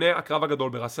Profits לפני הקרב הגדול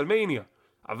ברסלמניה,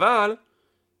 אבל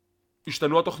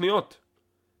השתנו התוכניות.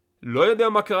 לא יודע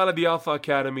מה קרה ל-The Alpha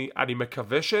Academy, אני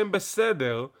מקווה שהם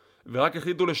בסדר ורק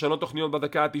החליטו לשנות תוכניות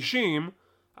בדקה ה-90,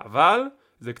 אבל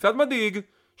זה קצת מדאיג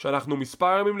שאנחנו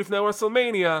מספר ימים לפני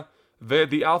רסלמניה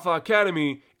ו-The Alpha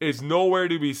Academy is nowhere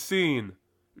to be seen.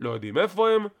 לא יודעים איפה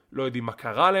הם, לא יודעים מה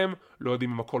קרה להם, לא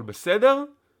יודעים אם הכל בסדר.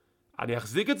 אני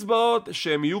אחזיק אצבעות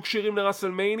שהם יהיו קשירים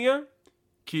לרסלמניה,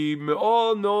 כי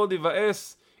מאוד מאוד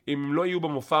יבאס אם הם לא יהיו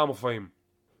במופע המופעים.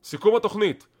 סיכום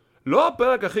התוכנית, לא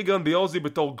הפרק הכי גרנדיוזי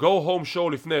בתור go home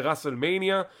show לפני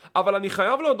רסלמניה, אבל אני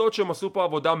חייב להודות שהם עשו פה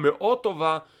עבודה מאוד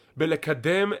טובה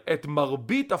בלקדם את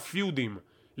מרבית הפיודים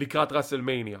לקראת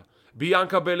רסלמניה.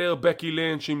 ביאנקה בלר, בקי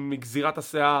לינץ' עם גזירת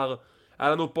השיער,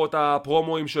 היה לנו פה את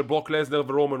הפרומואים של ברוק לזנר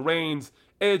ורומן ריינס,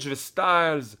 אדג'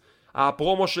 וסטיילס,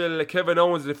 הפרומו של קווין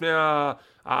אוונס לפני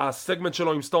הסגמנט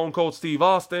שלו עם סטון קולד סטיב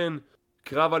אוסטין,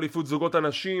 קרב אליפות זוגות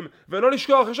הנשים, ולא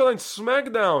לשכוח, יש עדיין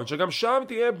סמקדאון, שגם שם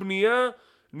תהיה בנייה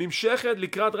נמשכת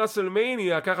לקראת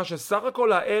רסלמניה, ככה שסך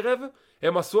הכל הערב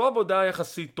הם עשו עבודה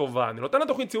יחסית טובה. אני נותן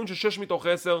לתוכנית ציון של 6 מתוך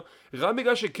 10, רק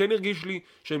בגלל שכן הרגיש לי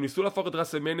שהם ניסו להפוך את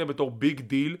רסלמניה בתור ביג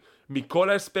דיל, מכל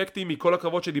האספקטים, מכל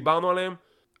הקרבות שדיברנו עליהם.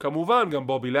 כמובן גם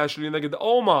בובי לשלי נגד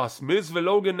אומאס, מיז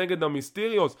ולוגן נגד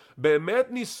המיסטריוס, באמת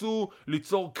ניסו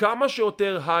ליצור כמה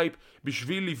שיותר הייפ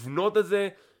בשביל לבנות את זה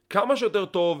כמה שיותר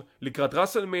טוב לקראת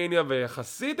רסלמניה,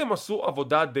 ויחסית הם עשו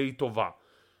עבודה די טובה.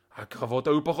 הקרבות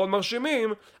היו פחות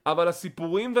מרשימים, אבל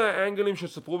הסיפורים והאנגלים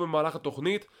שספרו במהלך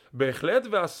התוכנית בהחלט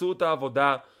ועשו את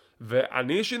העבודה,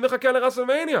 ואני אישית מחכה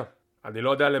לרסלמניה. אני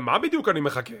לא יודע למה בדיוק אני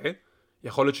מחכה,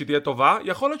 יכול להיות שהיא תהיה טובה,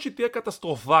 יכול להיות שהיא תהיה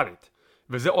קטסטרופלית,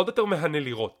 וזה עוד יותר מהנה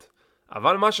לראות.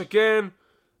 אבל מה שכן,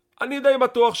 אני די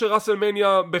בטוח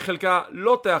שרסלמניה בחלקה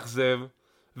לא תאכזב,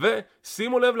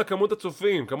 ושימו לב לכמות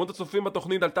הצופים. כמות הצופים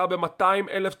בתוכנית עלתה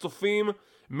ב-200,000 צופים,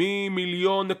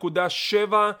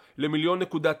 מ1.7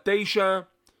 ל1.9.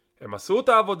 הם עשו את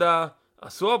העבודה,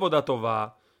 עשו עבודה טובה,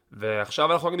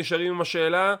 ועכשיו אנחנו רק נשארים עם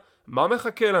השאלה, מה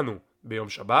מחכה לנו ביום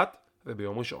שבת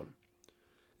וביום ראשון.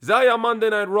 זה היה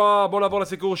Monday Night Raw. בואו נעבור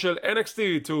לסיקור של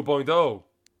NXT 2.0.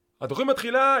 התוכנית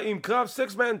מתחילה עם קרב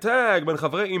 6-man tag בין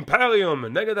חברי אימפריום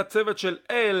נגד הצוות של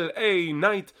LA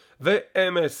Knight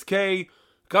ו-MSK.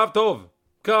 קרב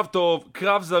טוב,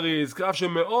 קרב זריז, קרב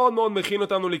שמאוד מאוד מכין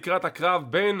אותנו לקראת הקרב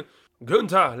בין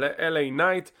גונטה ל-LA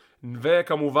Knight,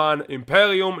 וכמובן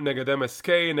אימפריום נגד MSK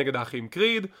נגד האחים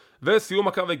קריד. וסיום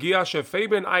הקרב הגיע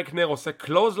שפייבן אייקנר עושה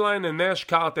קלוזליין לנש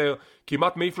קארטר,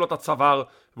 כמעט מעיף לו את הצוואר,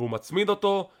 והוא מצמיד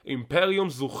אותו. אימפריום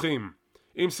זוכים.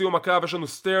 עם סיום הקרב יש לנו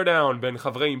סטיר דאון בין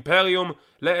חברי אימפריום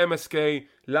ל-MSK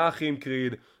לאחים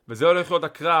קריד, וזה הולך להיות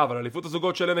הקרב על אליפות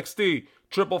הזוגות של NXT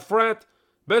טריפל פרט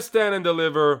בסטנד אנד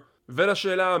דליבר.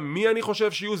 ולשאלה מי אני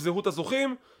חושב שיהיו זהות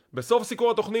הזוכים, בסוף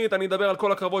סיקור התוכנית אני אדבר על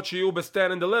כל הקרבות שיהיו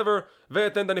בסטנד אנד דליבר,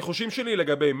 ואתן את הניחושים שלי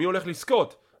לגבי מי הולך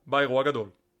לזכות באירוע הגדול.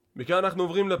 מכאן אנחנו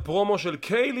עוברים לפרומו של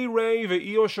קיילי ריי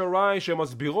ואיו שיראי,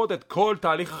 שמסבירות את כל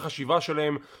תהליך החשיבה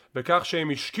שלהם בכך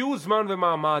שהם השקיעו זמן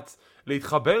ומאמץ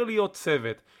להתחבר להיות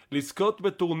צוות, לזכות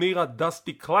בטורניר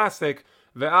הדסטי קלאסיק,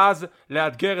 ואז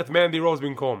לאתגר את מנדי רוז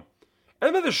במקום.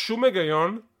 אין בזה שום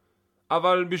היגיון,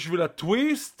 אבל בשביל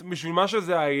הטוויסט, בשביל מה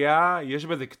שזה היה, יש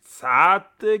בזה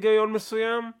קצת היגיון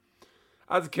מסוים.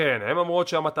 אז כן, הן אומרות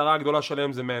שהמטרה הגדולה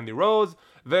שלהם זה מנדי רוז,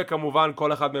 וכמובן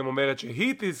כל אחד מהם אומרת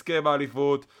שהיא תזכה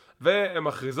באליפות, והן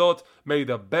מכריזות May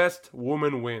the best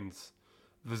woman wins.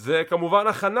 וזה כמובן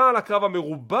הכנה לקרב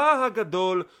המרובע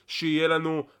הגדול שיהיה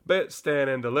לנו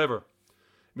ב-Stand and Deliver.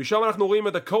 משם אנחנו רואים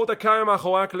את דקוטה קאי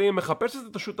מאחורי הקלעים מחפשת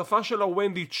את השותפה שלה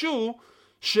ונדי צ'ו,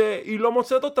 שהיא לא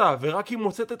מוצאת אותה, ורק היא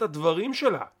מוצאת את הדברים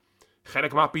שלה.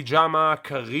 חלק מהפיג'מה,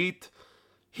 כרית,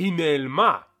 היא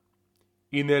נעלמה.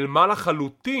 היא נעלמה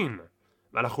לחלוטין,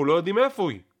 ואנחנו לא יודעים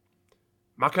איפה היא.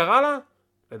 מה קרה לה?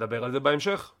 נדבר על זה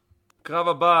בהמשך. קרב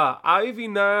הבא, אייבי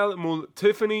נייל מול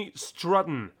טיפני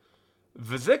סטרטון.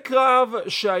 וזה קרב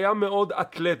שהיה מאוד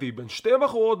אתלטי, בין שתי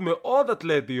בחורות מאוד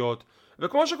אתלטיות,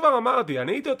 וכמו שכבר אמרתי,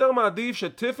 אני הייתי יותר מעדיף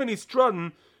שטיפני סטרטון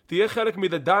תהיה חלק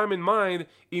מ-The Diamond Mind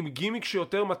עם גימיק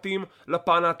שיותר מתאים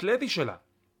לפן האתלטי שלה.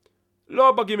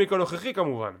 לא בגימיק הנוכחי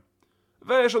כמובן.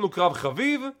 ויש לנו קרב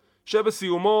חביב,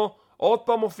 שבסיומו עוד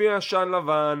פעם מופיע עשן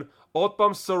לבן, עוד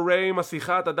פעם סורי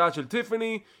מסיחה את הדעת של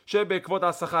טיפני, שבעקבות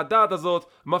ההסחת דעת הזאת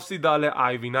מפסידה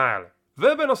לאייבי נייל.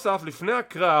 ובנוסף, לפני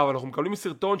הקרב אנחנו מקבלים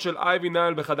סרטון של אייבי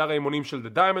נייל בחדר האימונים של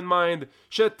The Diamond Mind,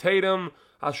 שטייטם,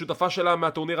 השותפה שלה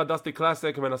מהטורניר הדסטי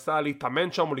קלאסיק, מנסה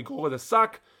להתאמן שם ולגרור את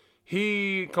השק.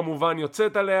 היא כמובן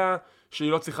יוצאת עליה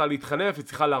שהיא לא צריכה להתחנף, היא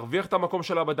צריכה להרוויח את המקום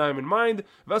שלה ב-Diamond Mind,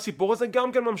 והסיפור הזה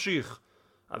גם כן ממשיך.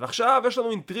 אז עכשיו יש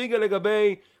לנו אינטריגה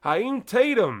לגבי האם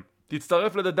טייטם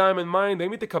תצטרף ל-The Diamond Mind,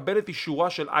 האם היא תקבל את אישורה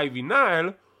של אייבי נייל,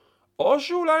 או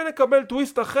שאולי נקבל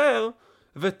טוויסט אחר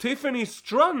וטיפני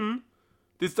סטרטון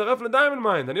תצטרף ל-Diamond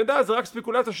Mind. אני יודע, זה רק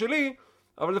ספיקולציה שלי,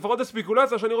 אבל לפחות זה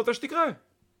ספיקולציה שאני רוצה שתקרה.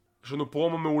 יש לנו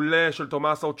פרומו מעולה של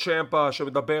תומאסו צ'מפה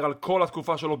שמדבר על כל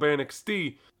התקופה שלו ב-NXT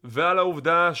ועל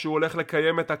העובדה שהוא הולך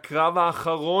לקיים את הקרב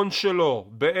האחרון שלו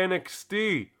ב-NXT,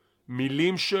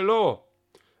 מילים שלו,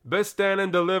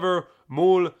 ב-Stand and Deliver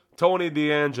מול טוני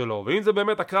דיאנג'לו. ואם זה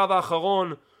באמת הקרב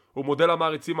האחרון, הוא מודה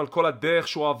למעריצים על כל הדרך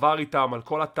שהוא עבר איתם, על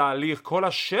כל התהליך, כל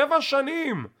 7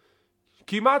 שנים,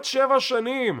 כמעט 7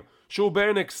 שנים שהוא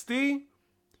ב-NXT,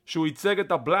 שהוא ייצג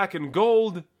את ה-Black and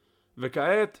Gold,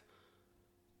 וכעת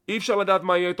אי אפשר לדעת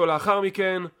מה יהיה איתו לאחר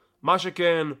מכן. מה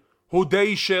שכן, הוא די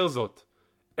אישר זאת.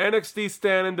 NXT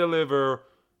Stand and Deliver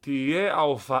תהיה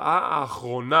ההופעה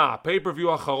האחרונה,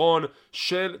 הפייפריוויו האחרון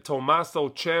של תומאסו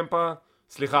צ'מפה,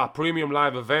 פרימיום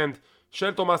לייב איבנט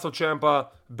של תומאסו צ'מפה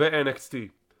ב-NXT.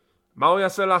 מה הוא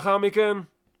יעשה לאחר מכן?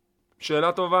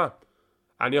 שאלה טובה.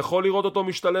 אני יכול לראות אותו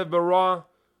משתלב ברוע,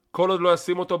 כל עוד לא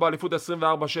ישים אותו באליפות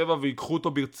 24/7 ויקחו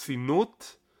אותו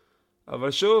ברצינות,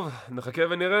 אבל שוב, נחכה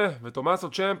ונראה.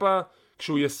 ותומאסו צ'מפה,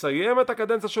 כשהוא יסיים את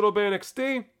הקדנציה שלו ב-NXT,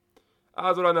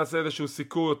 אז אולי נעשה איזשהו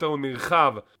סיקור יותר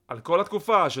נרחב על כל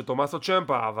התקופה שתומאסו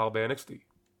צ'מפה עבר ב-NXT.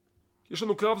 יש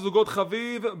לנו קרב זוגות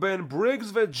חביב בין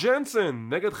בריגס וג'נסן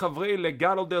נגד חברי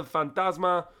לגאלו דל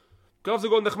פנטזמה. קרב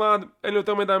זוגות נחמד, אין לי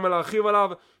יותר מדי מה להרחיב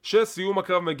עליו, שסיום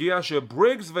הקרב מגיע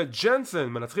שבריגס וג'נסן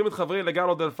מנצחים את חברי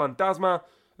לגאלו דל פנטזמה,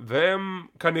 והם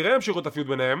כנראה המשיכו את הפיוט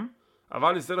ביניהם,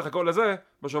 אבל נסתכל לחכות לזה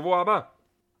בשבוע הבא.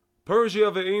 פרג'יה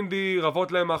ואינדי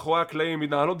רבות להם מאחורי הקלעים,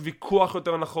 מתנהלות ויכוח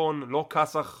יותר נכון, לא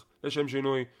כסח לשם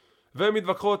שינוי, והן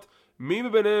מתווכחות מי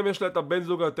מביניהם יש לה את הבן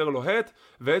זוג היותר לוהט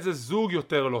ואיזה זוג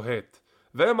יותר לוהט,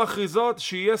 והן מכריזות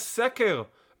שיהיה סקר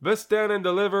ב-Stand and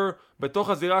Deliver בתוך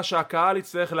הזירה שהקהל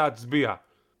יצטרך להצביע.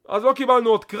 אז לא קיבלנו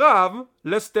עוד קרב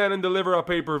ל-Stand and Deliver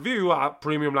ה-Pay-Per-View,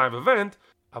 ה-Premium Live Event,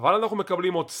 אבל אנחנו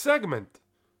מקבלים עוד סגמנט,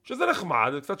 שזה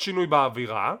נחמד, קצת שינוי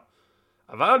באווירה,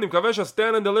 אבל אני מקווה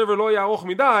שה-Stand and Deliver לא יהיה ארוך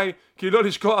מדי, כי לא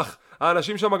לשכוח,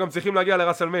 האנשים שם גם צריכים להגיע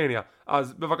לרסלמניה.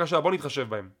 אז בבקשה, בוא נתחשב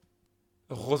בהם.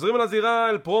 אנחנו חוזרים לזירה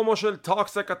אל פרומו של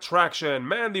Toxic Attraction,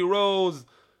 מנדי רוז,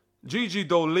 ג'י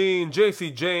דולין, ג'ייסי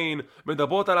ג'יין,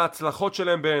 מדברות על ההצלחות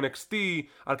שלהם ב-NXT,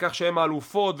 על כך שהם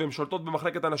האלופות והם שולטות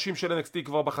במחלקת הנשים של NXT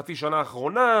כבר בחצי שנה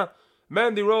האחרונה.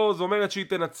 מנדי רוז אומרת שהיא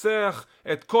תנצח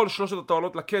את כל 3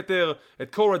 הטוענות לכתר,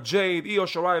 את קורה ג'ייד, איו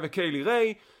שוראי וקיילי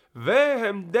ריי,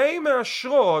 והם די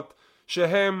מאשרות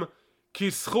שהם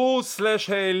כיסחו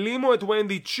 / העלימו את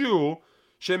ונדי צ'ו,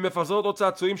 שהם מפזרות עוד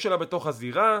צעצועים שלה בתוך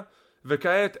הזירה,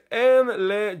 וכעת אין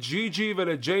לג'י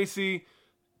ולג'ייסי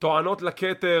טוענות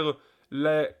לכתר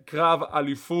לקרב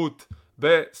אליפות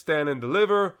ב-Stand and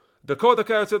Deliver. דקוטה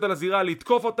קאי יוצאת על הזירה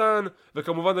לתקוף אותן,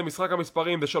 וכמובן זה משחק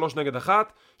המספרים ב3 נגד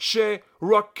 1,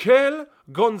 שרקל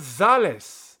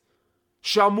גונזלס,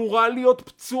 שאמורה להיות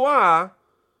פצועה,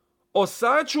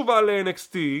 עושה את תשובה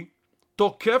ל-NXT,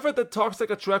 תוקפת את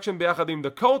Toxic Attraction ביחד עם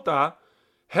דקוטה,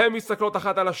 הם מסתכלות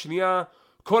אחת על השנייה,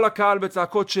 כל הקהל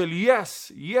בצעקות של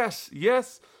yes, yes,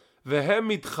 yes, והן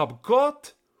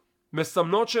מתחבקות,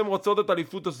 מסמנות שהן רוצות את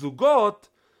אליפות הזוגות,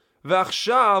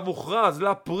 ועכשיו הוכרז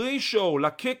לפרי-שואו,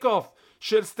 לקיק-אוף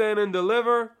של Stand and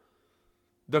Deliver,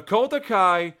 דקוטה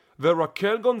קאי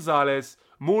ורקל גונזלס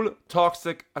מול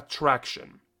Toxic Attraction.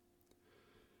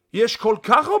 יש כל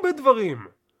כך הרבה דברים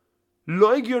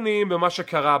לא הגיוניים במה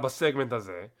שקרה בסגמנט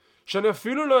הזה, שאני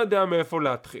אפילו לא יודע מאיפה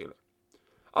להתחיל.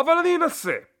 אבל אני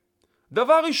אנסה.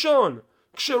 דבר ראשון,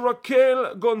 כשרקל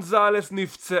גונזלס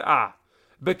נפצעה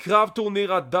בקרב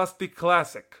טורניר הדסטי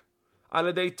קלאסיק על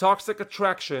ידי Toxic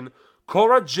Attraction,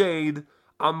 קורה ג'ייד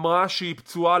אמרה שהיא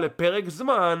פצועה לפרק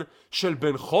זמן של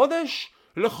בין חודש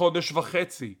לחודש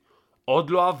וחצי. עוד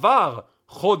לא עבר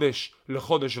חודש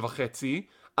לחודש וחצי,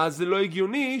 אז זה לא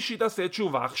הגיוני שהיא תעשה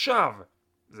תשובה עכשיו.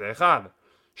 זה אחד.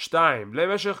 2.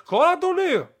 למשך כל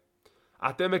הטורניר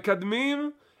אתם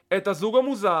מקדמים את הזוג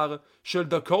המוזר של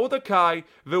דקוטה קאי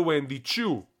וונדי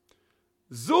צ'ו.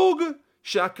 זוג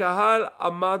שהקהל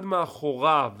עמד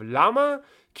מאחוריו. למה?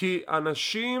 כי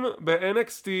אנשים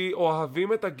ב-NXT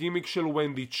אוהבים את הגימיק של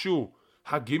וונדי צ'ו.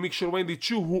 הגימיק של וונדי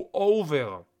צ'ו הוא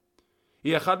אובר.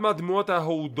 היא אחת מהדמויות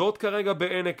ההודות כרגע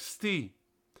ב-NXT.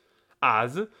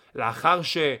 אז, לאחר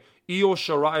שאיו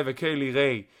שריי וקיילי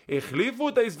ריי החליפו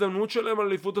את ההזדמנות שלהם על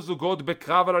אליפות הזוגות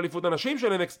בקרב על אליפות הנשים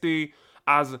של NXT,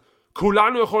 אז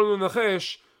כולנו יכולנו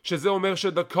לנחש שזה אומר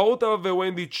שדקוטה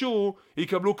וונדי צ'ו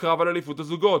יקבלו קרב על אליפות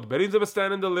הזוגות, בין אם זה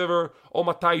בסטנד אנד דליבר או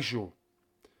מתישהו.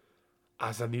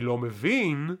 אז אני לא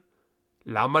מבין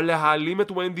למה להעלים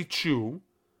את וונדי צ'ו.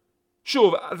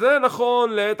 שוב, זה נכון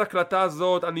לעת הקלטה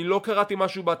הזאת, אני לא קראתי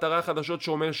משהו באתרי החדשות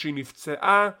שאומר שהיא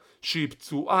נפצעה, שהיא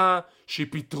פצועה, שהיא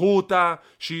פיטרו אותה,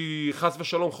 שהיא חס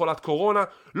ושלום חולת קורונה.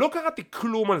 לא קראתי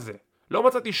כלום על זה. לא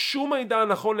מצאתי שום מידע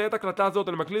נכון לעת הקלטה הזאת,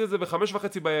 אני מקליט את זה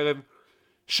ב5:30 בערב,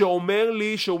 שאומר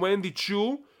לי שוונדי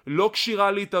צ'ו לא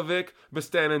קשירה להתאבק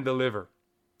בסטנד אנד דליבר.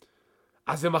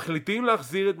 אז הם מחליטים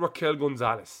להחזיר את רקל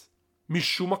גונזלס.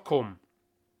 משום מקום.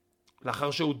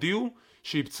 לאחר שהודיעו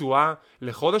שהיא פצועה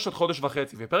לחודש עד חודש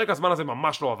וחצי, ופרק הזמן הזה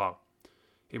ממש לא עבר.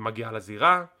 היא מגיעה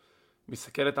לזירה,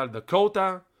 מסתכלת על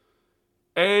דקוטה,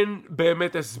 אין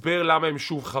באמת הסבר למה הם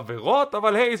שוב חברות,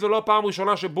 אבל היי, זו לא הפעם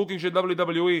ראשונה שבוקינג של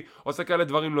WWE עושה כאלה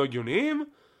דברים לא הגיוניים,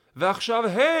 ועכשיו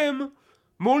הם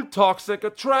מול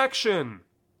Toxic Attraction.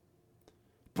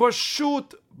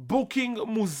 פשוט בוקינג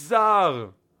מוזר.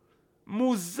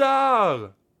 מוזר.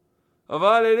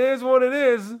 אבל it is what it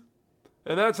is,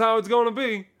 and that's how it's going to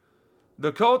be.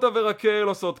 דקוטה ורקל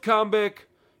עושות קאמבק,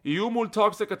 יהיו מול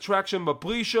Toxic Attraction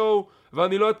בפרי-שואו,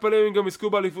 ואני לא אתפלא אם גם יזכו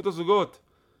באליפות הזוגות.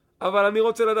 אבל אני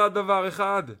רוצה לדעת דבר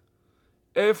אחד.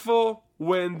 איפה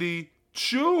וונדי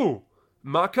צ'ו?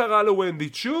 מה קרה לוונדי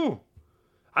צ'ו?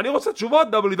 אני רוצה תשובות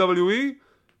WWE.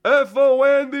 איפה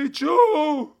וונדי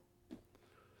צ'ו?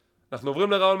 אנחנו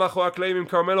עוברים לראול מאחורי הקלעים עם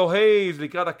קרמלו הייז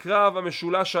לקראת הקרב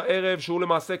המשולש הערב, שהוא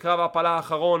למעשה קרב ההפלה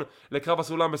האחרון לקרב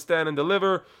הסולם בסטנד אנד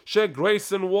דליבר,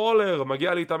 שגרייסון וולר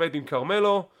מגיע להתעמת עם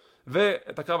קרמלו,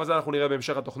 ואת הקרב הזה אנחנו נראה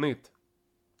בהמשך התוכנית.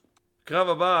 קרב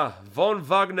הבא, וון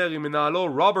וגנר עם מנהלו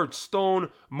רוברט סטון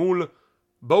מול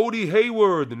בודי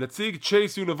היוורד, נציג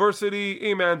צ'ייס יוניברסיטי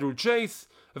עם אנדרו צ'ייס,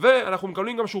 ואנחנו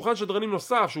מקבלים גם שולחן שדרנים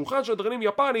נוסף, שולחן שדרנים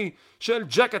יפני של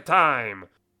ג'קט טיים.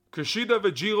 קשידה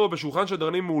וג'ירו בשולחן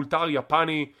שדרנים מאולתר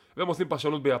יפני, והם עושים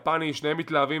פרשנות ביפני, שניהם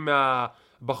מתלהבים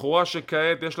מהבחורה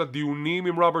שכעת יש לה דיונים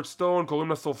עם רוברט סטון, קוראים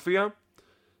לה סופיה.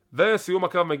 וסיום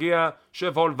הקרב מגיע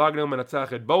שוון וגנר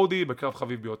מנצח את בודי בקרב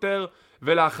חביב ביותר,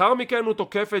 ולאחר מכן הוא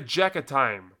תוקף את ג'קט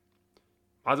טיים.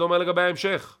 מה זה אומר לגבי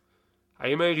ההמשך?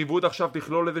 האם היריבות עכשיו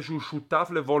תכלול איזשהו שותף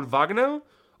לוון וגנר,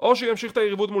 או שימשיך את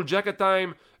היריבות מול ג'קט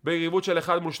טיים ביריבות של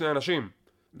אחד מול שני אנשים?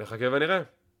 נחכה ונראה.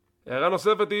 הערה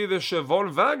נוספת היא שוון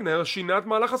וגנר שינה את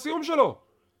מהלך הסיום שלו,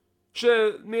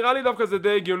 שנראה לי דווקא זה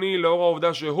די הגיוני לאור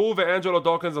העובדה שהוא ואנג'לו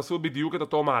דוקינס עשו בדיוק את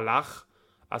אותו מהלך,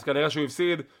 אז כנראה שהוא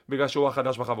הפסיד בגלל שהוא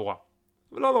החדש בחבורה.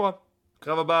 ולא נורא.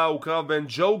 הקרב הבא הוא קרב בין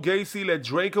ג'ו גייסי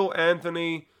לדרייקו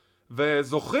אנתוני,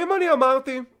 וזוכרים אני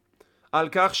אמרתי על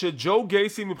כך שג'ו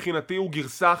גייסי מבחינתי הוא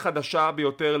גרסה חדשה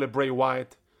ביותר לברי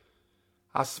ווייט.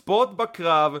 הספוט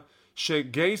בקרב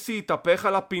שגייסי התהפך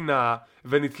על הפינה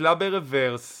ונתלה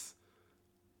ברוורס,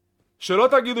 שלא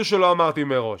תגידו שלא אמרתי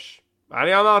מראש.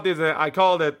 אני אמרתי את זה, I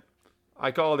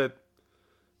called it.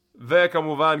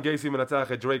 וכמובן גייסי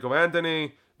מנצח את דרייקו אנתוני.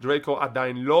 דרייקו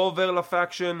עדיין לא עובר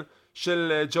לפאקשן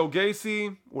של ג'ו גייסי,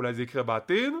 אולי זה יקרה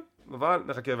בעתיד, אבל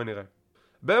נחכה ונראה.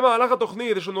 במהלך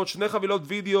התוכנית יש לנו עוד שני חבילות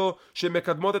וידאו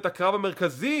שמקדמות את הקרב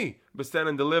המרכזי בסטנד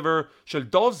אנד דליבר של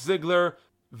דולף זיגלר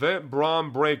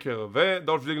וברון ברייקר,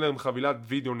 ודולף זיגלר עם חבילת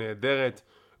וידאו נהדרת,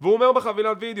 והוא אומר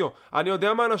בחבילת וידאו, אני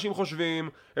יודע מה אנשים חושבים,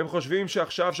 הם חושבים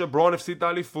שעכשיו שברון הפסיד את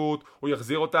האליפות, הוא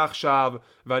יחזיר אותה עכשיו,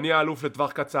 ואני האלוף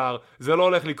לטווח קצר. זה לא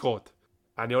הולך לקרות.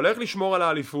 אני הולך לשמור על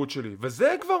האליפות שלי,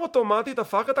 וזה כבר אוטומטית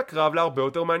הפך את הקרב להרבה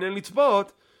יותר מעניין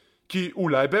לצפות, כי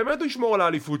אולי באמת הוא ישמור על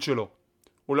האליפות שלו.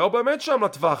 אולי הוא באמת שם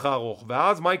לטווח הארוך,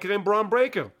 ואז מה יקרה עם ברון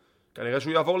ברייקר? כנראה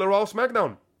שהוא יעבור לראו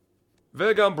סמקדאון.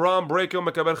 וגם ברון ברייקר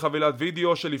מקבל חבילת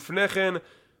וידאו שלפני כן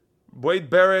וייד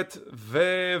ברט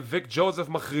וויק ג'וזף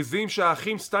מכריזים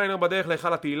שהאחים סטיינר בדרך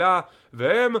להיכל התהילה,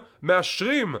 והם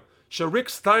מאשרים שריק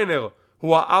סטיינר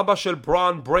הוא האבא של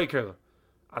ברון ברייקר.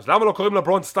 אז למה לא קוראים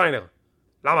לברון סטיינר?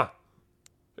 למה?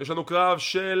 יש לנו קרב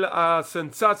של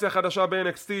הסנסציה החדשה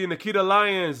ב-NXT, נקידה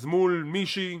ליינס מול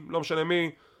מישהי, לא משנה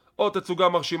מי, עוד תצוגה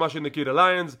מרשימה של נקידה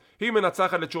ליינס, היא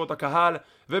מנצחת לתשורות הקהל,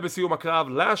 ובסיום הקרב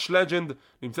לאש לג'נד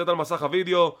נמצאת על מסך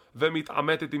הוידאו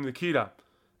ומתעמתת עם נקידה.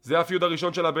 זה הפיוד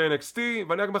הראשון שלה ב-NXT,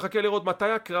 ואני רק מחכה לראות מתי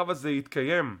הקרב הזה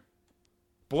יתקיים.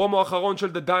 פרומו אחרון של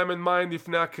The Diamond Mine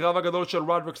לפני הקרב הגדול של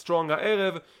רודריק סטרונג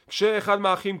הערב, כשאחד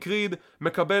מהאחים קריד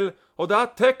מקבל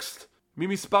הודעת טקסט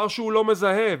ממספר שהוא לא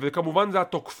מזהה, וכמובן זה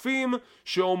התוקפים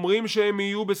שאומרים שהם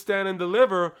יהיו ב-Stand and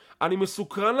Deliver. אני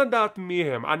מסוקרן לדעת מי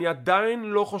הם, אני עדיין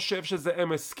לא חושב שזה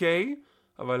MSK,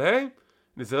 אבל היי,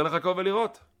 נזרה לחכות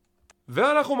ולראות.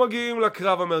 ואנחנו מגיעים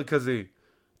לקרב המרכזי.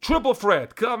 טריפל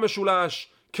פרט, קרב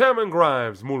משולש, קמרון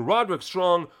גריימס מול רודריק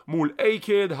סטרונג מול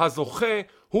איי-קיד. הזוכה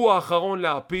הוא האחרון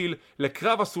להפיל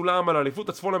לקרב הסולם על האליפות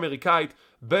הצפון אמריקאית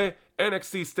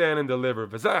ב-NXT Stand and Deliver,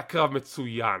 וזה היה קרב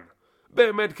מצוין.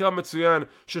 באמת קרב מצוין,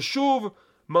 ששוב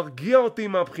מרגיע אותי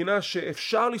מהבחינה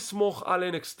שאפשר לסמוך על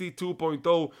NXT 2.0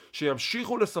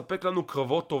 שימשיכו לספק לנו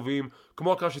קרבות טובים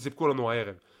כמו הקרב שסיפקו לנו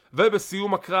הערב.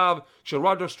 ובסיום הקרב,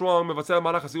 כשרודריק סטרונג מבצע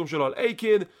מהלך הסיום שלו על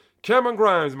איי-קיד, קמרון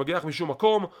גריימס מגיח משום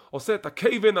מקום, עושה את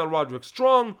הקייבן על רודריק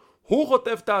סטרונג, הוא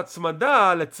חוטף את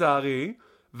ההצמדה לצערי,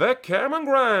 וקמרון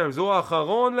גריימס הוא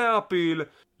האחרון להפיל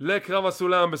לקרב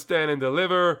הסולם ב-Stand and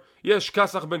Deliver. יש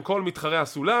כסח בין כל מתחרי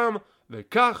הסולם,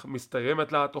 וכך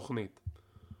מסתיימת לה התוכנית.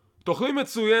 תוכנית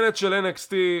מצוינת של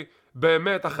NXT,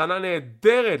 באמת הכנה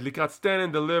נהדרת לקראת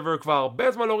Stand and Deliver. כבר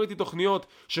הרבה זמן לא ראיתי תוכניות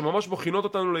שממש מוכינות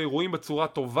אותנו לאירועים בצורה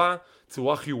טובה,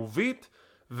 צורה חיובית.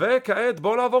 וכעת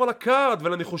בואו לעבור לקארד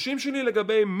ולניחושים שלי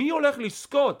לגבי מי הולך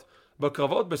לזכות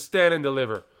בקרבות ב-Stand and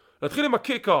Deliver. נתחיל עם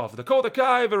הקיק-אוף, דקוטה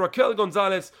קאי ורקל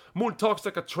גונזלס מול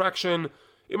טוקסיק אטרקשן.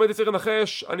 אם הייתי צריך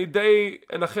לנחש, אני די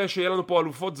אנחש שיהיה לנו פה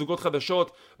אלופות זוגות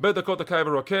חדשות בדקוטה קאי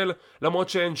ורקל, למרות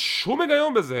שאין שום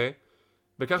היגיון בזה,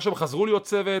 בכך שהם חזרו להיות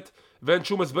צוות ואין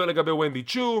שום הסבר לגבי ונדי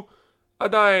צ'ו.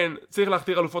 עדיין צריך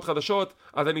להכתיר אלופות חדשות,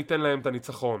 אז אני אתן להם את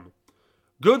הניצחון.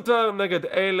 גונטר נגד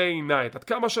LA נייט. עד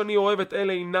כמה שאני אוהב את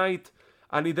LA נייט,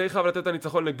 אני די חייב לתת את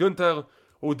הניצחון לגונטר.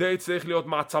 הוא די צריך להיות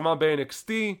מעצמה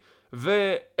ב-NXT,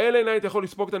 ו-LA נייט יכול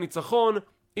לספוג את הניצחון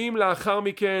אם לאחר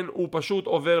מכן הוא פשוט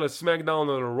עובר לסמקדאון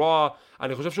או לרוע.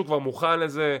 אני חושב שהוא כבר מוכן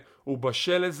לזה, הוא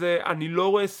בשל לזה. אני לא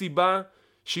רואה סיבה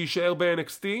שישאר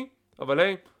ב-NXT, אבל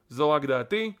היי, זו רק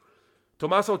דעתי.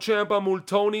 תומאסו צ'מפה מול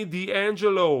טוני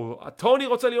דיאנג'לו. טוני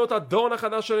רוצה להיות הדון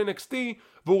החדש של NXT,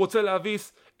 והוא רוצה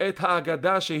להביס את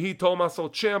האגדה שהיא תומאסו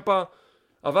צ'מפה.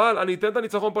 אבל אני אתן את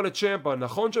הניצחון פה לצ'מפה.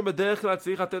 נכון שבדרך כלל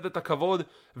צריך לתת את הכבוד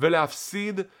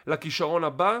ולהפסיד לכישרון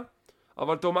הבא,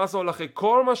 אבל תומאסו אחרי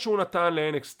כל מה שהוא נתן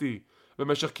ל-NXT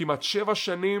במשך כמעט 7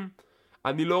 שנים,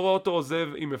 אני לא רואה אותו עוזב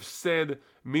עם הפסד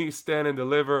מ-Stand and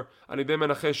Deliver. אני די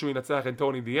מנחש שהוא ינצח את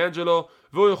טוני דיאנג'לו,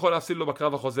 והוא יכול להפסיד לו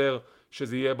בקרב החוזר,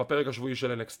 שזה יהיה בפרק השבועי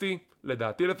של NXT,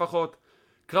 לדעתי לפחות.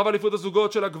 קרב אליפות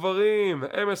הזוגות של הגברים,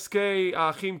 MSK,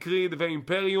 האחים קריד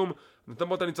ואימפריום. נותן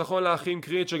פה את הניצחון לאחים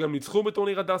קריד שגם ניצחו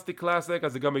בטורניר הדסטי קלאסיק,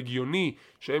 אז זה גם הגיוני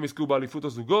שהם יזכו באליפות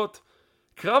הזוגות.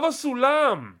 קרב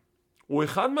הסולם הוא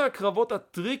אחד מהקרבות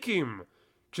הטריקים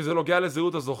כשזה נוגע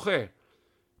לזהות הזוכה.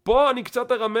 פה אני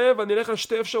קצת ארמה ואני אלך על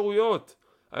 2 אפשרויות.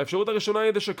 האפשרות הראשונה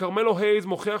היא שקרמלו הייז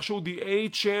מוכיח שהוא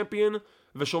DA צ'מפיון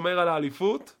ושומר על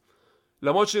האליפות,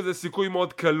 למרות שזה סיכוי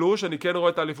מאוד קלוש. אני כן רואה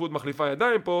את האליפות מחליפה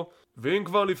ידיים פה, ואם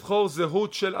כבר לבחור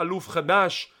זהות של אלוף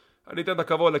חדש, אני אתן את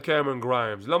הכבוד לקמרון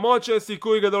גריימס. למרות שיש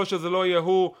סיכוי גדול שזה לא יהיה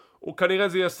הוא כנראה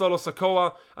זה יהיה סולו סקואה.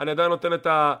 אני עדיין נותן את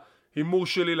ההימור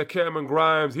שלי לקמרון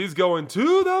גריימס. He's going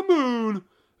to the moon,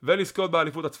 ולזכות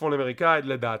באליפות הצפון אמריקאית,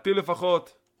 לדעתי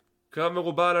לפחות. קרב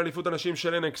מרובה על אליפות הנשים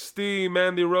של NXT,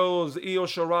 מנדי רוז, איו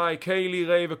שראי, קיילי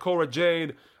ריי וקורה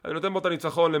ג'ייד. אני נותן בו את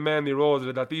הניצחון למנדי רוז,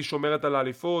 לדעתי היא שומרת על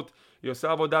האליפות, היא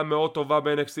עושה עבודה מאוד טובה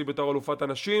ב-NXT בתור אלופת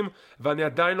הנשים, ואני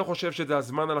עדיין לא חושב שזה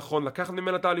הזמן הנכון לקחת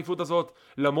ממנה את האליפות הזאת,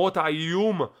 למרות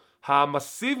האיום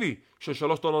המסיבי של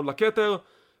 3 טונות לכתר.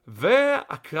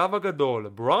 והקרב הגדול,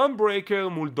 ברון ברייקר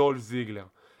מול דולף זיגלר.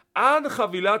 עד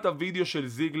חבילת הוידאו של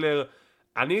זיגלר,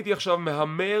 אני הייתי עכשיו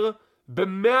מהמר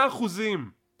ב100%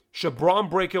 שברון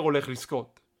ברייקר הולך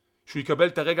לזכות, שהוא יקבל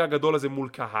את הרגע הגדול הזה מול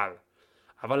קהל.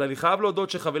 אבל אני חייב להודות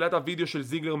שחבילת הוידאו של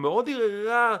זיגלר מאוד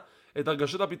ערערה את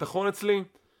הרגשת הביטחון אצלי,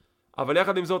 אבל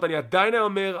יחד עם זאת אני עדיין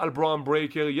אאמר על ברון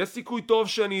ברייקר. יש סיכוי טוב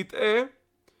שאני אטעה,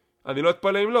 אני לא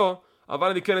אתפלא אם לא, אבל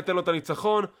אני כן אתן לו את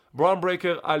הניצחון, בראון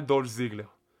ברייקר על דולף זיגלר.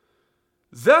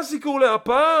 זה הסיקור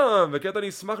להפעם, וכעת אני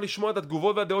אשמח לשמוע את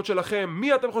התגובות והדעות שלכם.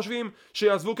 מי אתם חושבים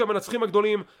שיעזבו כמנצחים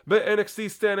הגדולים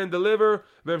ב-NXT Stand and Deliver?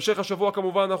 בהמשך השבוע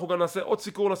כמובן אנחנו גם נעשה עוד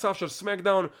סיקור נוסף של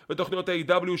סמקדאון ותוכניות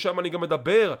AEW, שם אני גם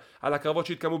מדבר על הקרבות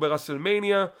שהתקיימו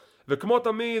ברסלמניה. וכמו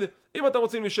תמיד, אם אתם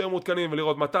רוצים להישאר מעודכנים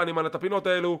ולראות מתי אני מעלה את הפינות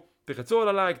האלו, תחצו על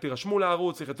הלייק, תירשמו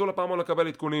לערוץ, תחצו לפעמון לקבל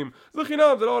עדכונים. זה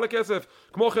חינם, זה לא עולה כסף.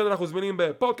 כמו כן אנחנו זמינים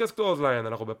בפודקאסט קלוזליין,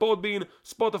 אנחנו בפודבין,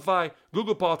 ספוטיפיי,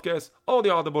 גוגל פודקאסט,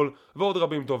 אודי אודיבל ועוד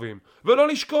רבים טובים. ולא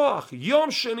לשכוח,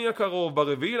 יום שני הקרוב,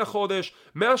 ברביעי לחודש,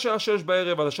 מהשעה 6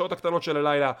 בערב עד השעות הקטנות של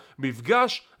הלילה,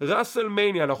 מפגש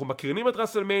רסלמניה. אנחנו מקרינים את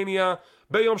רסלמניה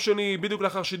ביום שני, בדיוק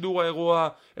לאחר שידור האירוע,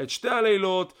 את שתי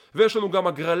הלילות, ויש לנו גם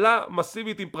הגרלה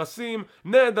מסיבית עם פרסים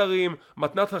נהדרים,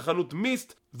 מתנת החנות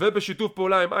מיסט, ובשיתוף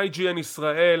פעולה עם IGN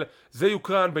ישראל. זה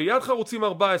יוקרן ביד חרוצים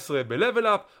 14 ב-Level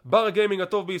Up, בר הגיימינג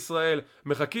הטוב בישראל.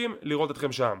 מחכים לראות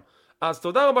אתכם שם. אז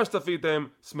תודה רבה שצפיתם,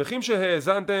 שמחים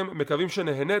שהאזנתם, מקווים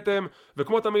שנהנתם,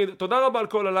 וכמו תמיד, תודה רבה על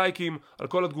כל הלייקים, על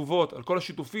כל התגובות, על כל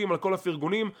השיתופים, על כל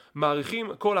הפרגונים,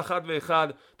 מעריכים כל אחד ואחד.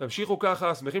 תמשיכו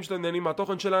ככה, שמחים שאתם נהנים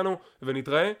מהתוכן שלנו,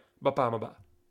 ונתראה בפעם הבאה.